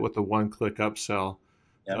quite a bit with the one-click upsell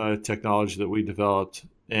technology that we developed,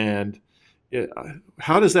 and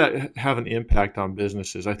how does that have an impact on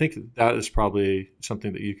businesses? I think that is probably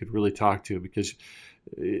something that you could really talk to, because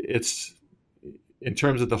it's, in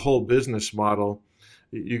terms of the whole business model,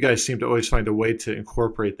 you guys seem to always find a way to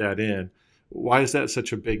incorporate that in. Why is that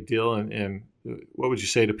such a big deal? And what would you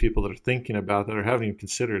say to people that are thinking about that or haven't even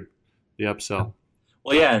considered the upsell?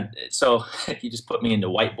 Well, yeah. So you just put me into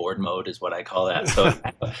whiteboard mode is what I call that. So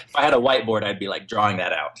if I had a whiteboard, I'd be like drawing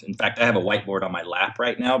that out. In fact, I have a whiteboard on my lap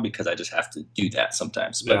right now because I just have to do that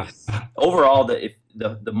sometimes. But overall,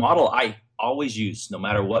 the model I always use, no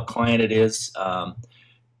matter what client it is,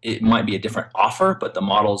 it might be a different offer, but the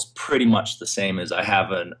model is pretty much the same as I have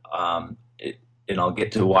and I'll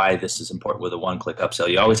get to why this is important with a one-click upsell.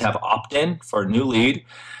 You always have opt-in for a new lead.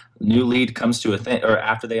 New lead comes to or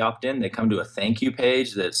after they opt in, they come to a thank you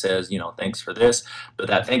page that says, thanks for this. But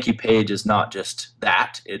that thank you page is not just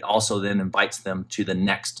that. It also then invites them to the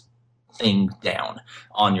next thing down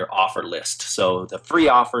on your offer list. So the free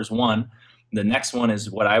offer is one. The next one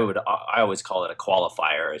is what I always call it a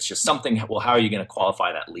qualifier. It's just something, well, how are you going to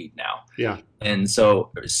qualify that lead now? Yeah. And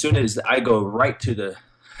so as soon as I go right to the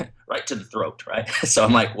throat, right? So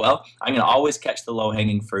I'm like, well, I'm going to always catch the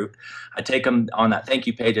low-hanging fruit. I take them on that thank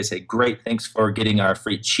you page. I say, great, thanks for getting our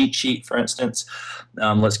free cheat sheet, for instance.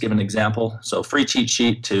 Let's give an example. So free cheat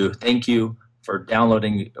sheet to thank you for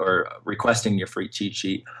downloading or requesting your free cheat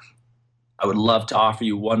sheet. I would love to offer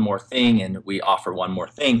you one more thing, and we offer one more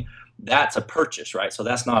thing. That's a purchase, right? So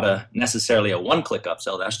that's not necessarily a one-click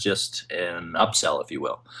upsell. That's just an upsell, if you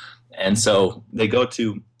will. And so they go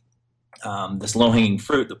to this low-hanging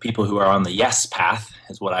fruit, the people who are on the yes path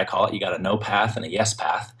is what I call it. You got a no path and a yes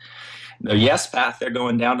path. The yes path, they're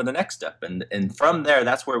going down to the next step. And from there,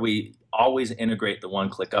 that's where we always integrate the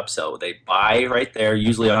one-click upsell. They buy right there,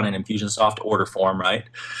 usually on an Infusionsoft order form, right?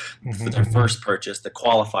 For their first purchase, the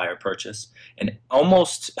qualifier purchase. And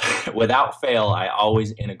almost without fail, I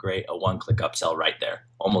always integrate a one-click upsell right there,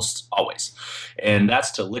 almost always. And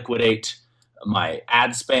that's to liquidate my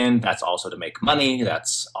ad spend. That's also to make money.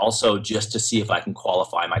 That's also just to see if I can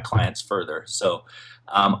qualify my clients further. So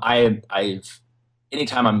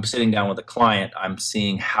anytime I'm sitting down with a client, I'm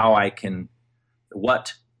seeing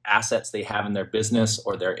what assets they have in their business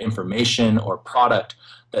or their information or product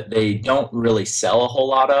that they don't really sell a whole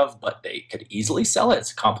lot of, but they could easily sell it.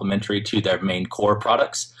 It's complementary to their main core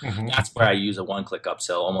products. Mm-hmm. That's where I use a one-click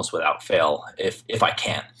upsell almost without fail, if I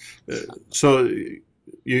can. So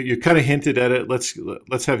you kind of hinted at it.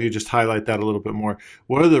 Let's have you just highlight that a little bit more.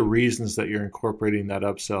 What are the reasons that you're incorporating that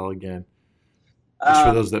upsell again? Just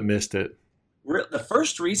for those that missed it. The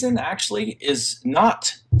first reason actually is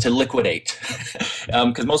not to liquidate,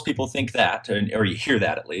 because most people think that, or you hear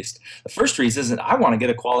that at least. The first reason is that I want to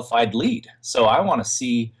get a qualified lead. So I want to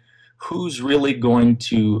see who's really going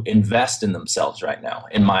to invest in themselves right now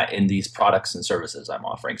in these products and services I'm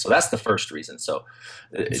offering. So that's the first reason. So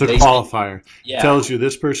it's a qualifier. Tells you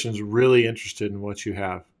this person's really interested in what you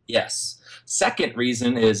have. Yes. Second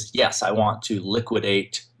reason is, yes, I want to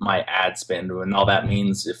liquidate my ad spend. And all that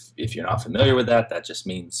means, if you're not familiar with that, that just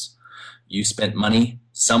means you spent money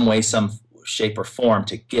some way, shape, or form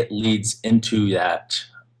to get leads into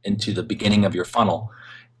the beginning of your funnel,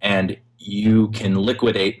 and you can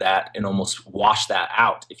liquidate that and almost wash that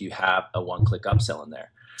out if you have a one-click upsell in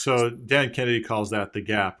there. So Dan Kennedy calls that the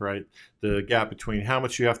gap, right? The gap between how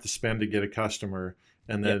much you have to spend to get a customer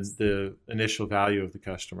and then Yes. the initial value of the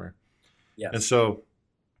customer. Yes. And so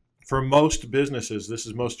for most businesses, this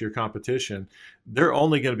is most of your competition, they're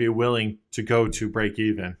only going to be willing to go to break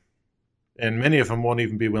even. And many of them won't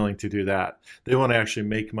even be willing to do that. They want to actually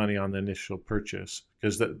make money on the initial purchase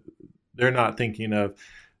because they're not thinking of,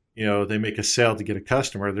 they make a sale to get a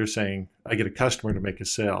customer. They're saying, I get a customer to make a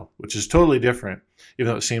sale, which is totally different,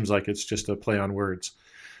 even though it seems like it's just a play on words.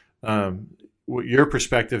 Your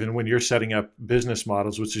perspective, and when you're setting up business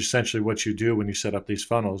models, which is essentially what you do when you set up these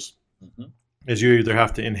funnels, is you either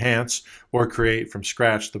have to enhance or create from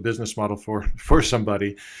scratch the business model for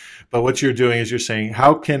somebody. But what you're doing is you're saying,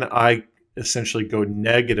 how can I essentially go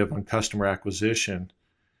negative on customer acquisition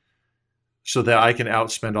so that I can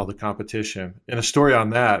outspend all the competition? And a story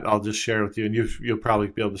on that I'll just share with you, and you'll probably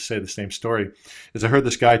be able to say the same story, is I heard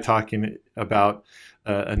this guy talking about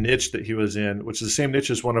a niche that he was in, which is the same niche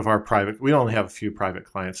as one of our we only have a few private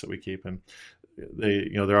clients that we keep, and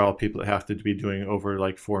they're all people that have to be doing over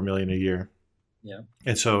like 4 million a year. Yeah.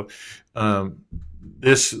 And so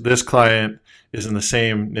this client is in the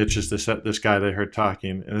same niche as this guy that I heard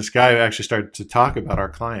talking, and this guy actually started to talk about our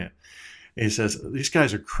client. And he says, these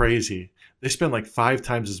guys are crazy. They spend like 5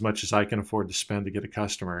 times as much as I can afford to spend to get a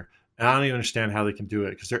customer. And I don't even understand how they can do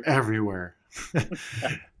it because they're everywhere.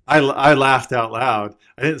 I laughed out loud.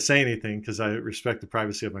 I didn't say anything because I respect the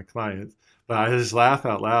privacy of my client, but I just laughed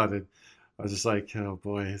out loud, and I was just like, oh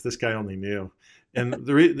boy, if this guy only knew. And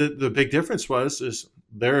the big difference is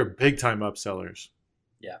they're big time upsellers.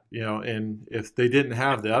 Yeah. And if they didn't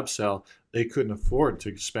have the upsell, they couldn't afford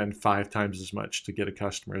to spend 5 times as much to get a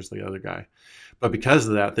customer as the other guy. But because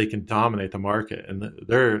of that, they can dominate the market, and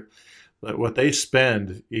what they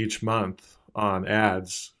spend each month on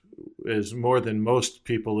ads is more than most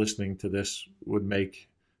people listening to this would make,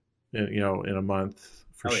 in a month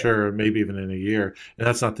for sure, maybe even in a year. And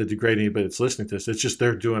that's not to degrade anybody that's listening to this. It's just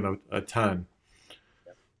they're doing a ton.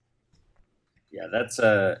 Yeah, that's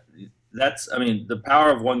I mean, the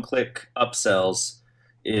power of one-click upsells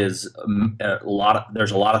is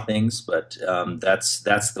there's a lot of things, but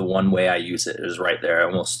that's the one way I use it, is right there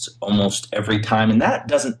almost every time, and that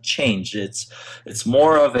doesn't change. It's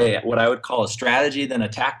more of what I would call a strategy than a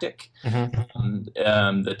tactic.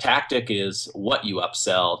 The tactic is what you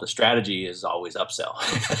upsell. The strategy is always upsell.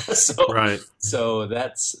 So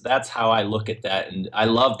that's how I look at that, and I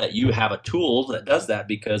love that you have a tool that does that,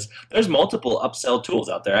 because there's multiple upsell tools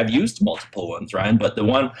out there. I've used multiple ones, Ryan, but the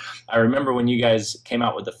one I remember when you guys came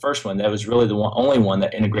out with the first one, that was really the only one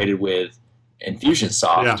that integrated with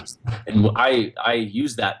Infusionsoft. Yeah. And I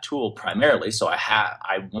use that tool primarily, so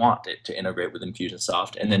I want it to integrate with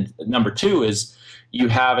Infusionsoft. And then number 2 is you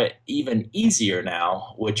have it even easier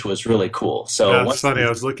now, which was really cool. So yeah, it's funny. I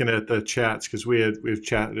was looking at the chats because we've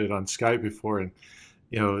chatted on Skype before, and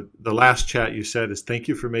the last chat you said is, "Thank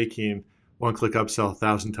you for making one-click upsell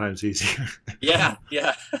 1,000 times easier." Yeah.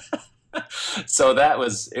 So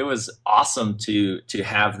it was awesome to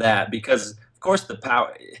have that, because of course the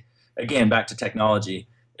power, again, back to technology,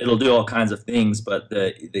 it'll do all kinds of things, but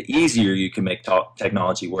the easier you can make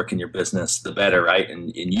technology work in your business, the better, right?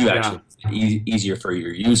 And you actually easier for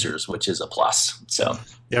your users, which is a plus. So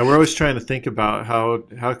yeah, we're always trying to think about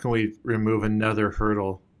how can we remove another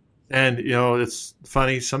hurdle. And it's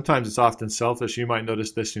funny, sometimes it's often selfish. You might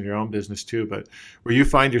notice this in your own business too, but where you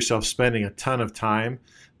find yourself spending a ton of time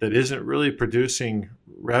that isn't really producing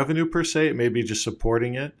revenue per se, it may be just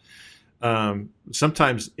supporting it.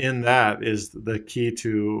 Sometimes in that is the key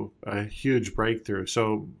to a huge breakthrough.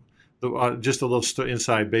 So just a little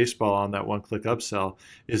inside baseball on that one-click upsell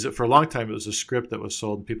is that for a long time it was a script that was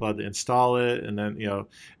sold and people had to install it, and then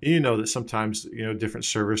that sometimes different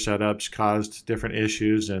server setups caused different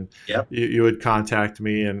issues, and you would contact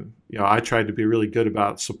me, and I tried to be really good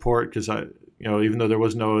about support, because even though there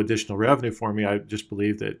was no additional revenue for me, I just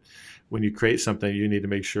believe that when you create something, you need to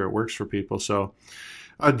make sure it works for people. So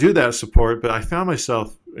I'd do that support, but I found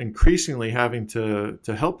myself increasingly having to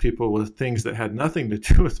help people with things that had nothing to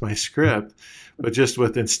do with my script, but just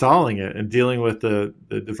with installing it and dealing with the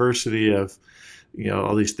diversity of,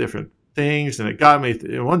 all these different things. And it got me,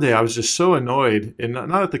 and one day I was just so annoyed, and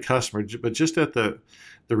not at the customer, but just at the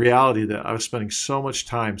reality that I was spending so much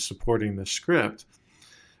time supporting the script,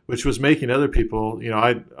 which was making other people,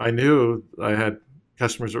 I knew I had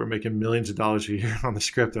customers that were making millions of dollars a year on the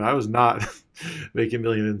script, and I was not making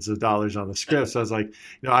millions of dollars on the script. So I was like,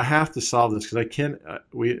 I have to solve this because I can't.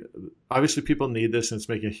 We obviously people need this, and it's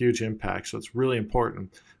making a huge impact. So it's really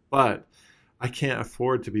important, but I can't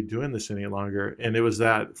afford to be doing this any longer. And it was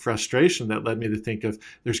that frustration that led me to think of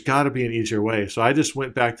there's got to be an easier way. So I just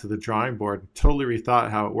went back to the drawing board and totally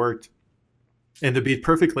rethought how it worked. And to be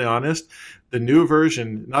perfectly honest, the new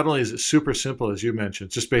version, not only is it super simple, as you mentioned,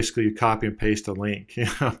 it's just basically you copy and paste a link.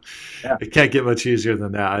 Yeah. It can't get much easier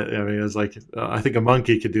than that. I mean, it's like, I think a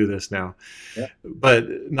monkey could do this now. Yeah.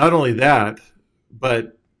 But not only that,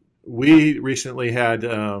 but we recently had,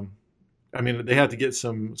 they had to get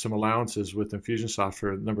some allowances with Infusionsoft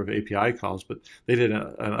for a number of API calls, but they did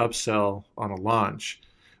an upsell on a launch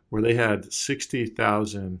where they had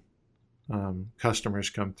 60,000 customers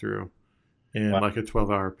come through in like a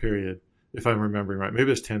 12-hour period, if I'm remembering right.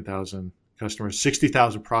 Maybe it's 10,000 customers,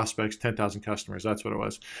 60,000 prospects, 10,000 customers. That's what it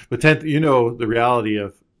was. But the reality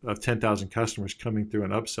of 10,000 customers coming through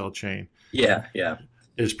an upsell chain. Yeah.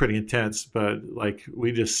 Is pretty intense, but like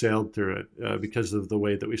we just sailed through it because of the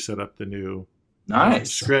way that we set up the new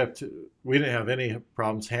script. We didn't have any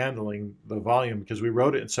problems handling the volume because we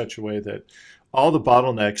wrote it in such a way that all the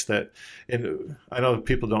bottlenecks and I know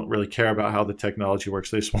people don't really care about how the technology works.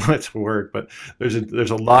 They just want it to work, but there's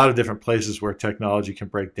a lot of different places where technology can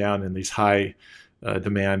break down in these high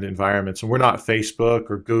demand environments. And we're not Facebook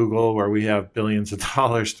or Google where we have billions of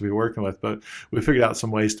dollars to be working with, but we figured out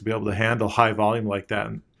some ways to be able to handle high volume like that.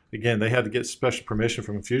 And again, they had to get special permission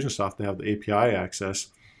from Infusionsoft to have the API access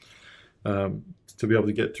to be able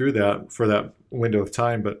to get through that for that window of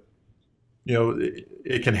time. But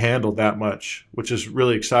it can handle that much, which is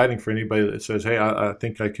really exciting for anybody that says, hey, I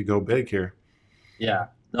think I could go big here. Yeah.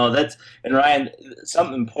 No, and Ryan,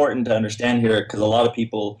 something important to understand here, because a lot of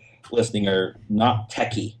people listening are not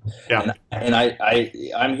techie. Yeah. And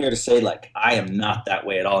I'm here to say, like, I am not that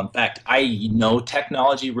way at all. In fact, I know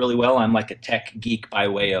technology really well. I'm like a tech geek by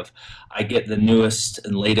way of I get the newest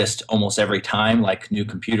and latest almost every time, like new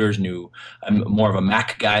computers, I'm more of a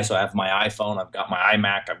Mac guy, so I have my iPhone, I've got my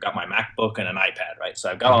iMac, I've got my MacBook and an iPad, right? So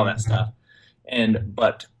I've got all that stuff.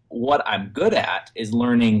 But what I'm good at is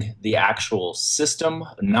learning the actual system,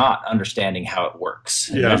 not understanding how it works.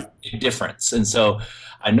 And there's a big difference. And so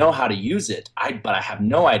I know how to use it, but I have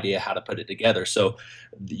no idea how to put it together. So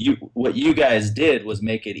what you guys did was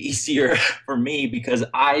make it easier for me because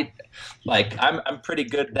I'm pretty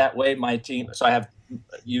good that way. My team, so I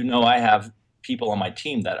have people on my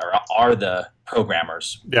team that are the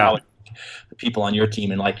programmers. Yeah. The people on your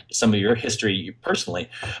team and like some of your history personally,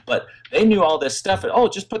 but they knew all this stuff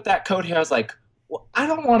and just put that code here. I was like, well, I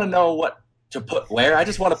don't want to know what to put where. I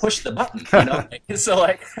just want to push the button,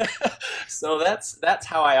 so that's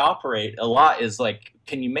how I operate a lot. Is like,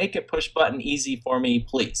 can you make it push button easy for me,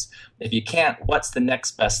 please? If you can't, what's the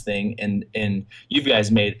next best thing? And you guys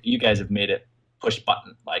have made it push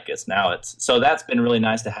button. Like so that's been really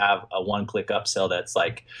nice to have a one-click upsell that's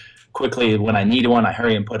like, quickly when I need one, I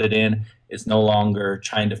hurry and put it in. It's no longer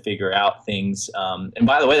trying to figure out things. And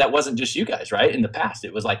by the way, that wasn't just you guys, right? In the past,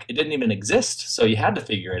 it was like it didn't even exist, so you had to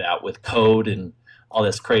figure it out with code and all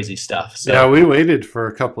this crazy stuff. So, yeah, we waited for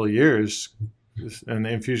a couple of years, and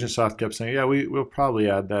Infusionsoft kept saying, "Yeah, we'll probably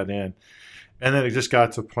add that in." And then it just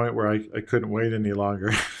got to a point where I couldn't wait any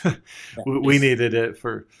longer. We needed it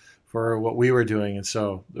for what we were doing, and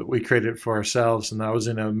so we created it for ourselves. And I was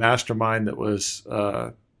in a mastermind that was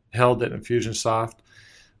held at Infusionsoft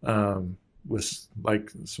with like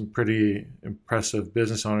some pretty impressive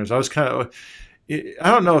business owners. I was I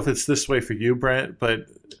don't know if it's this way for you, Brent, but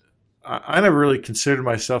I never really considered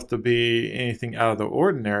myself to be anything out of the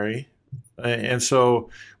ordinary. And so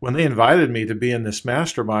when they invited me to be in this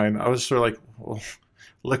mastermind, I was sort of like, well,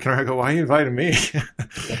 looking around, I go, why are you inviting me?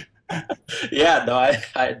 Yeah, no,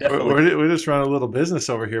 I definitely. We're just running a little business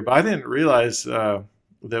over here. But I didn't realize that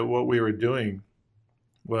what we were doing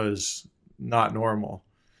was not normal.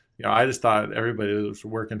 I just thought everybody that was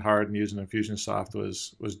working hard and using Infusionsoft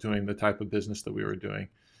was doing the type of business that we were doing.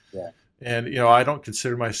 Yeah. And, I don't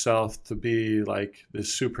consider myself to be like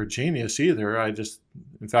this super genius either.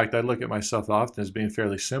 In fact, I look at myself often as being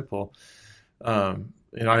fairly simple. I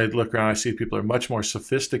look around, I see people are much more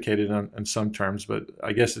sophisticated in some terms, but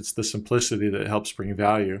I guess it's the simplicity that helps bring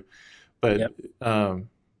value. But,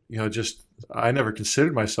 I never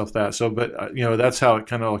considered myself that. So, but, that's how it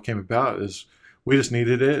kind of all came about is we just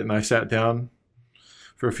needed it. And I sat down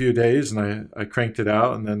for a few days and I cranked it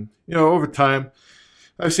out. And then, over time,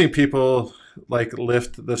 I've seen people like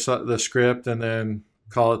lift the script and then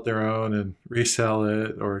call it their own and resell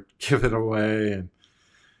it or give it away. And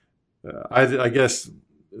I guess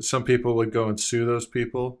some people would go and sue those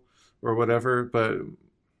people or whatever. But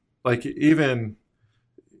like even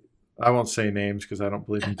I won't say names because I don't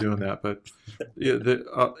believe in doing that. But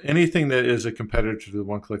anything that is a competitor to the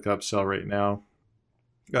one-click upsell right now,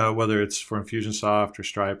 whether it's for Infusionsoft or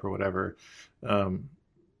Stripe or whatever,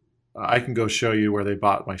 I can go show you where they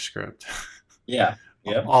bought my script. Yeah.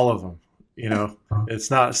 Yep. All of them. It's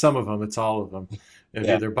not some of them; it's all of them. They've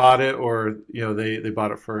either bought it or they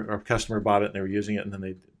bought it for, or a customer bought it and they were using it and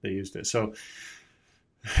then they used it. So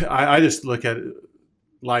I just look at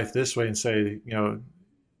life this way and say,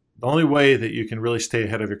 the only way that you can really stay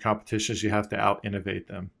ahead of your competition is you have to out innovate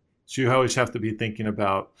them. So you always have to be thinking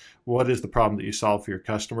about what is the problem that you solve for your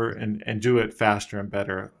customer and do it faster and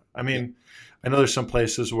better. I mean, I know there's some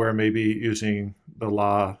places where maybe using the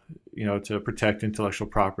law, to protect intellectual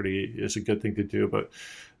property is a good thing to do. But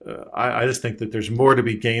I just think that there's more to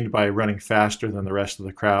be gained by running faster than the rest of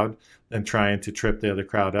the crowd than trying to trip the other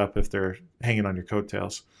crowd up if they're hanging on your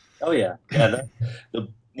coattails. Oh yeah.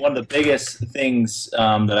 One of the biggest things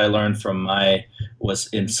that I learned was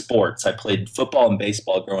in sports. I played football and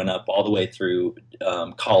baseball growing up all the way through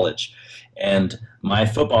college. And my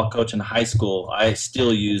football coach in high school, I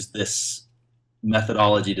still use this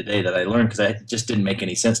methodology today that I learned because it just didn't make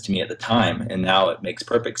any sense to me at the time. And now it makes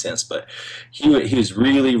perfect sense. But he was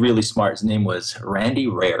really, really smart. His name was Randy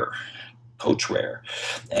Rare, Coach Rare.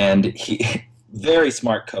 And he... very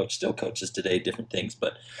smart coach, still coaches today, different things.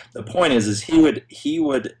 But the point is he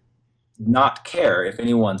would not care if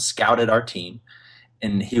anyone scouted our team.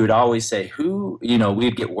 And he would always say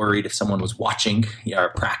we'd get worried if someone was watching our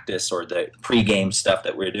practice or the pregame stuff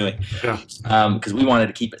that we were doing. Yeah. Because we wanted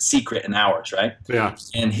to keep it secret in ours, right? Yeah.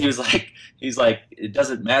 And he's like, it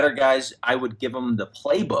doesn't matter, guys. I would give them the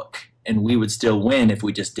playbook and we would still win if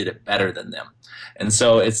we just did it better than them. And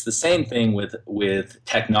so it's the same thing with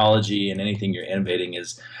technology and anything you're innovating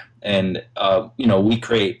we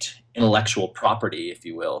create intellectual property, if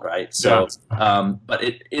you will, right? So, but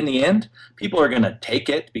in the end, people are going to take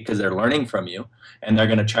it because they're learning from you and they're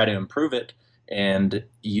going to try to improve it. And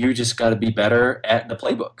you just got to be better at the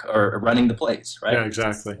playbook or running the plays, right? Yeah,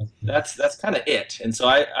 exactly. That's kind of it. And so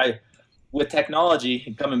I with technology,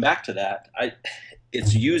 and coming back to that,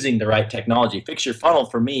 it's using the right technology. Fix Your Funnel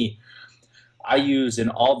for me, I use in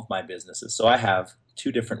all of my businesses. So I have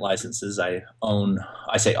 2 different licenses I own.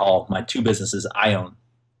 I say all, my 2 businesses I own.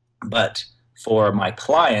 But for my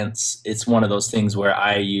clients, it's one of those things where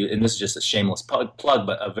I use, and this is just a shameless plug,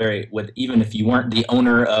 but even if you weren't the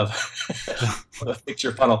owner of Fix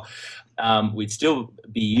Your Funnel, we'd still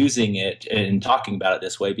be using it and talking about it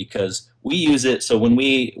this way because we use it. So when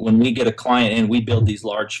we get a client in, we build these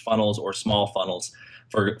large funnels or small funnels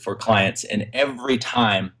for clients, and every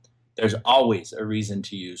time there's always a reason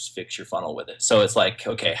to use Fix Your Funnel with it. So it's like,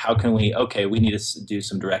 okay, how can we need to do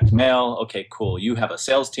some direct mail. Okay, cool. You have a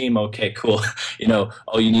sales team. Okay, cool. You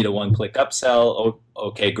need a one-click upsell. Oh,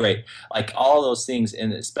 okay, great. Like all those things,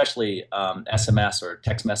 and especially SMS or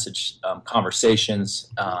text message conversations,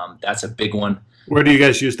 that's a big one. Where do you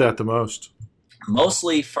guys use that the most?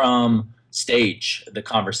 Mostly from Stage, the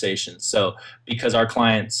conversation. So because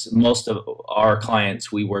most of our clients,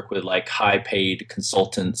 we work with like high paid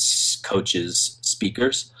consultants, coaches,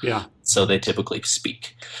 speakers. Yeah. So they typically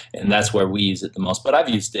speak, and that's where we use it the most. But I've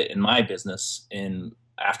used it in my business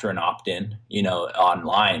after an opt-in,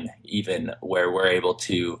 online, even where we're able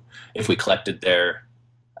to, if we collected their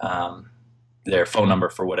phone number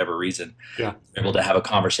for whatever reason, we're able to have a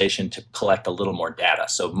conversation to collect a little more data.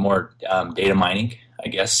 So more data mining, I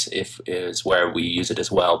guess, is where we use it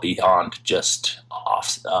as well, beyond just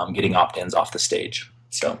getting opt-ins off the stage.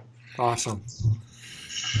 So awesome.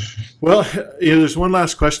 Well, there's one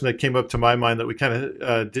last question that came up to my mind that we kind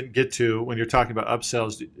of didn't get to when you're talking about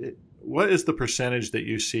upsells. What is the percentage that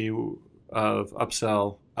you see of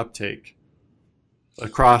upsell uptake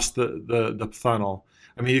across the funnel?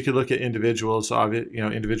 I mean, you could look at individuals,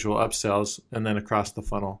 individual upsells, and then across the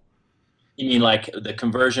funnel. You mean like the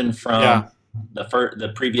conversion from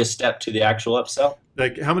the previous step to the actual upsell?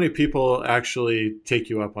 Like how many people actually take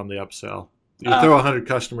you up on the upsell? You throw 100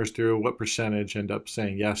 customers through, what percentage end up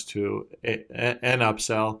saying yes to an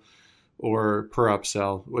upsell or per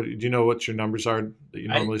upsell? Do you know what your numbers are that you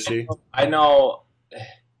normally see? I know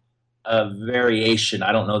a variation.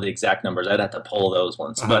 I don't know the exact numbers. I'd have to pull those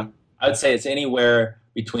ones. But I would say it's anywhere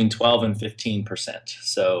between 12 and 15%.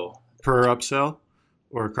 So per upsell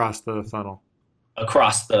or across the funnel?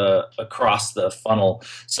 Across the funnel.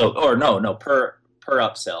 So, or no, per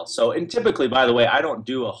upsell. So, and typically, by the way, I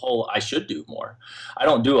should do more. I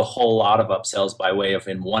don't do a whole lot of upsells by way of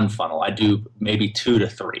in one funnel. I do maybe 2 to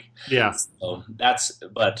 3. Yeah. So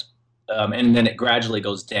and then it gradually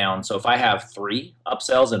goes down. So if I have 3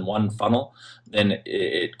 upsells in one funnel, then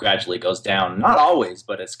it gradually goes down. Not always,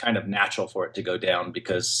 but it's kind of natural for it to go down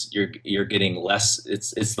because you're getting less.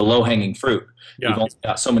 It's the low hanging fruit. Yeah. You've only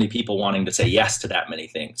got so many people wanting to say yes to that many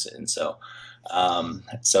things, and so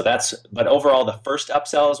that's. But overall, the first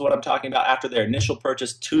upsell is what I'm talking about. After their initial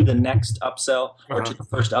purchase to the next upsell, or to the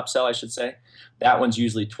first upsell, I should say. That one's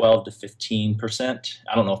usually 12 to 15%.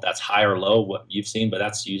 I don't know if that's high or low, what you've seen, but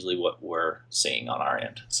that's usually what we're seeing on our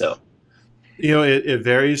end. So, it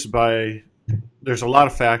varies by, there's a lot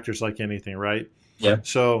of factors like anything, right? yeah.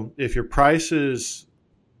 So if your price is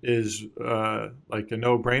like a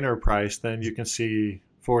no-brainer price, then you can see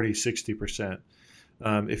 40, 60%.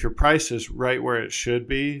 If your price is right where it should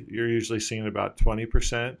be, you're usually seeing about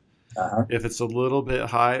 20%. Uh-huh. If it's a little bit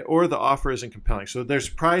high or the offer isn't compelling. So there's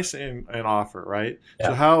price and offer, right? Yeah.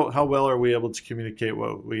 So how well are we able to communicate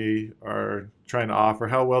what we are trying to offer?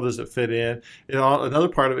 How well does it fit in? Another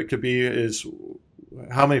part of it could be is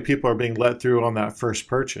how many people are being let through on that first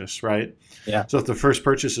purchase, right? Yeah. So if the first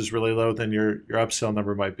purchase is really low, then your upsell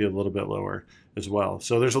number might be a little bit lower as well.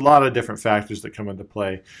 So there's a lot of different factors that come into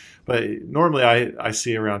play. But normally I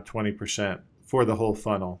see around 20% for the whole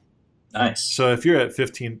funnel. Nice. So if you're at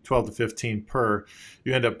 12 to 15 per,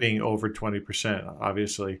 you end up being over 20%,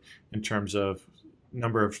 obviously, in terms of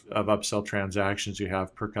number of upsell transactions you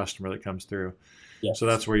have per customer that comes through. Yes. So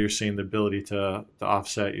that's where you're seeing the ability to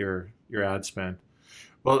offset your ad spend.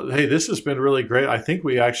 Well, hey, this has been really great. I think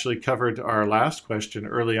we actually covered our last question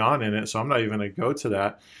early on in it, so I'm not even going to go to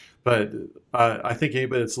that. But I think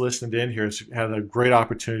anybody that's listened in here has had a great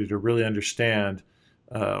opportunity to really understand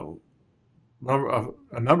a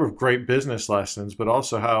number of great business lessons, but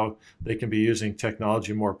also how they can be using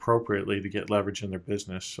technology more appropriately to get leverage in their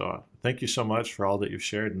business. So thank you so much for all that you've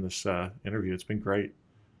shared in this interview. It's been great.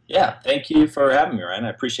 Yeah. Thank you for having me, Ryan. I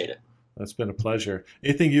appreciate it. It's been a pleasure.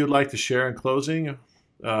 Anything you'd like to share in closing?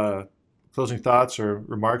 Closing thoughts or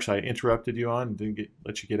remarks I interrupted you on and didn't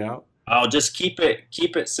let you get out? I'll just keep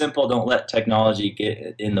it simple. Don't let technology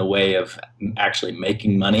get in the way of actually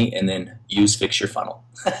making money, and then use Fix Your Funnel.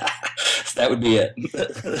 That would be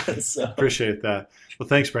it. So, Appreciate that. Well,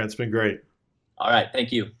 thanks, Brent. It's been great. all right.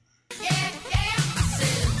 Thank you. Yeah.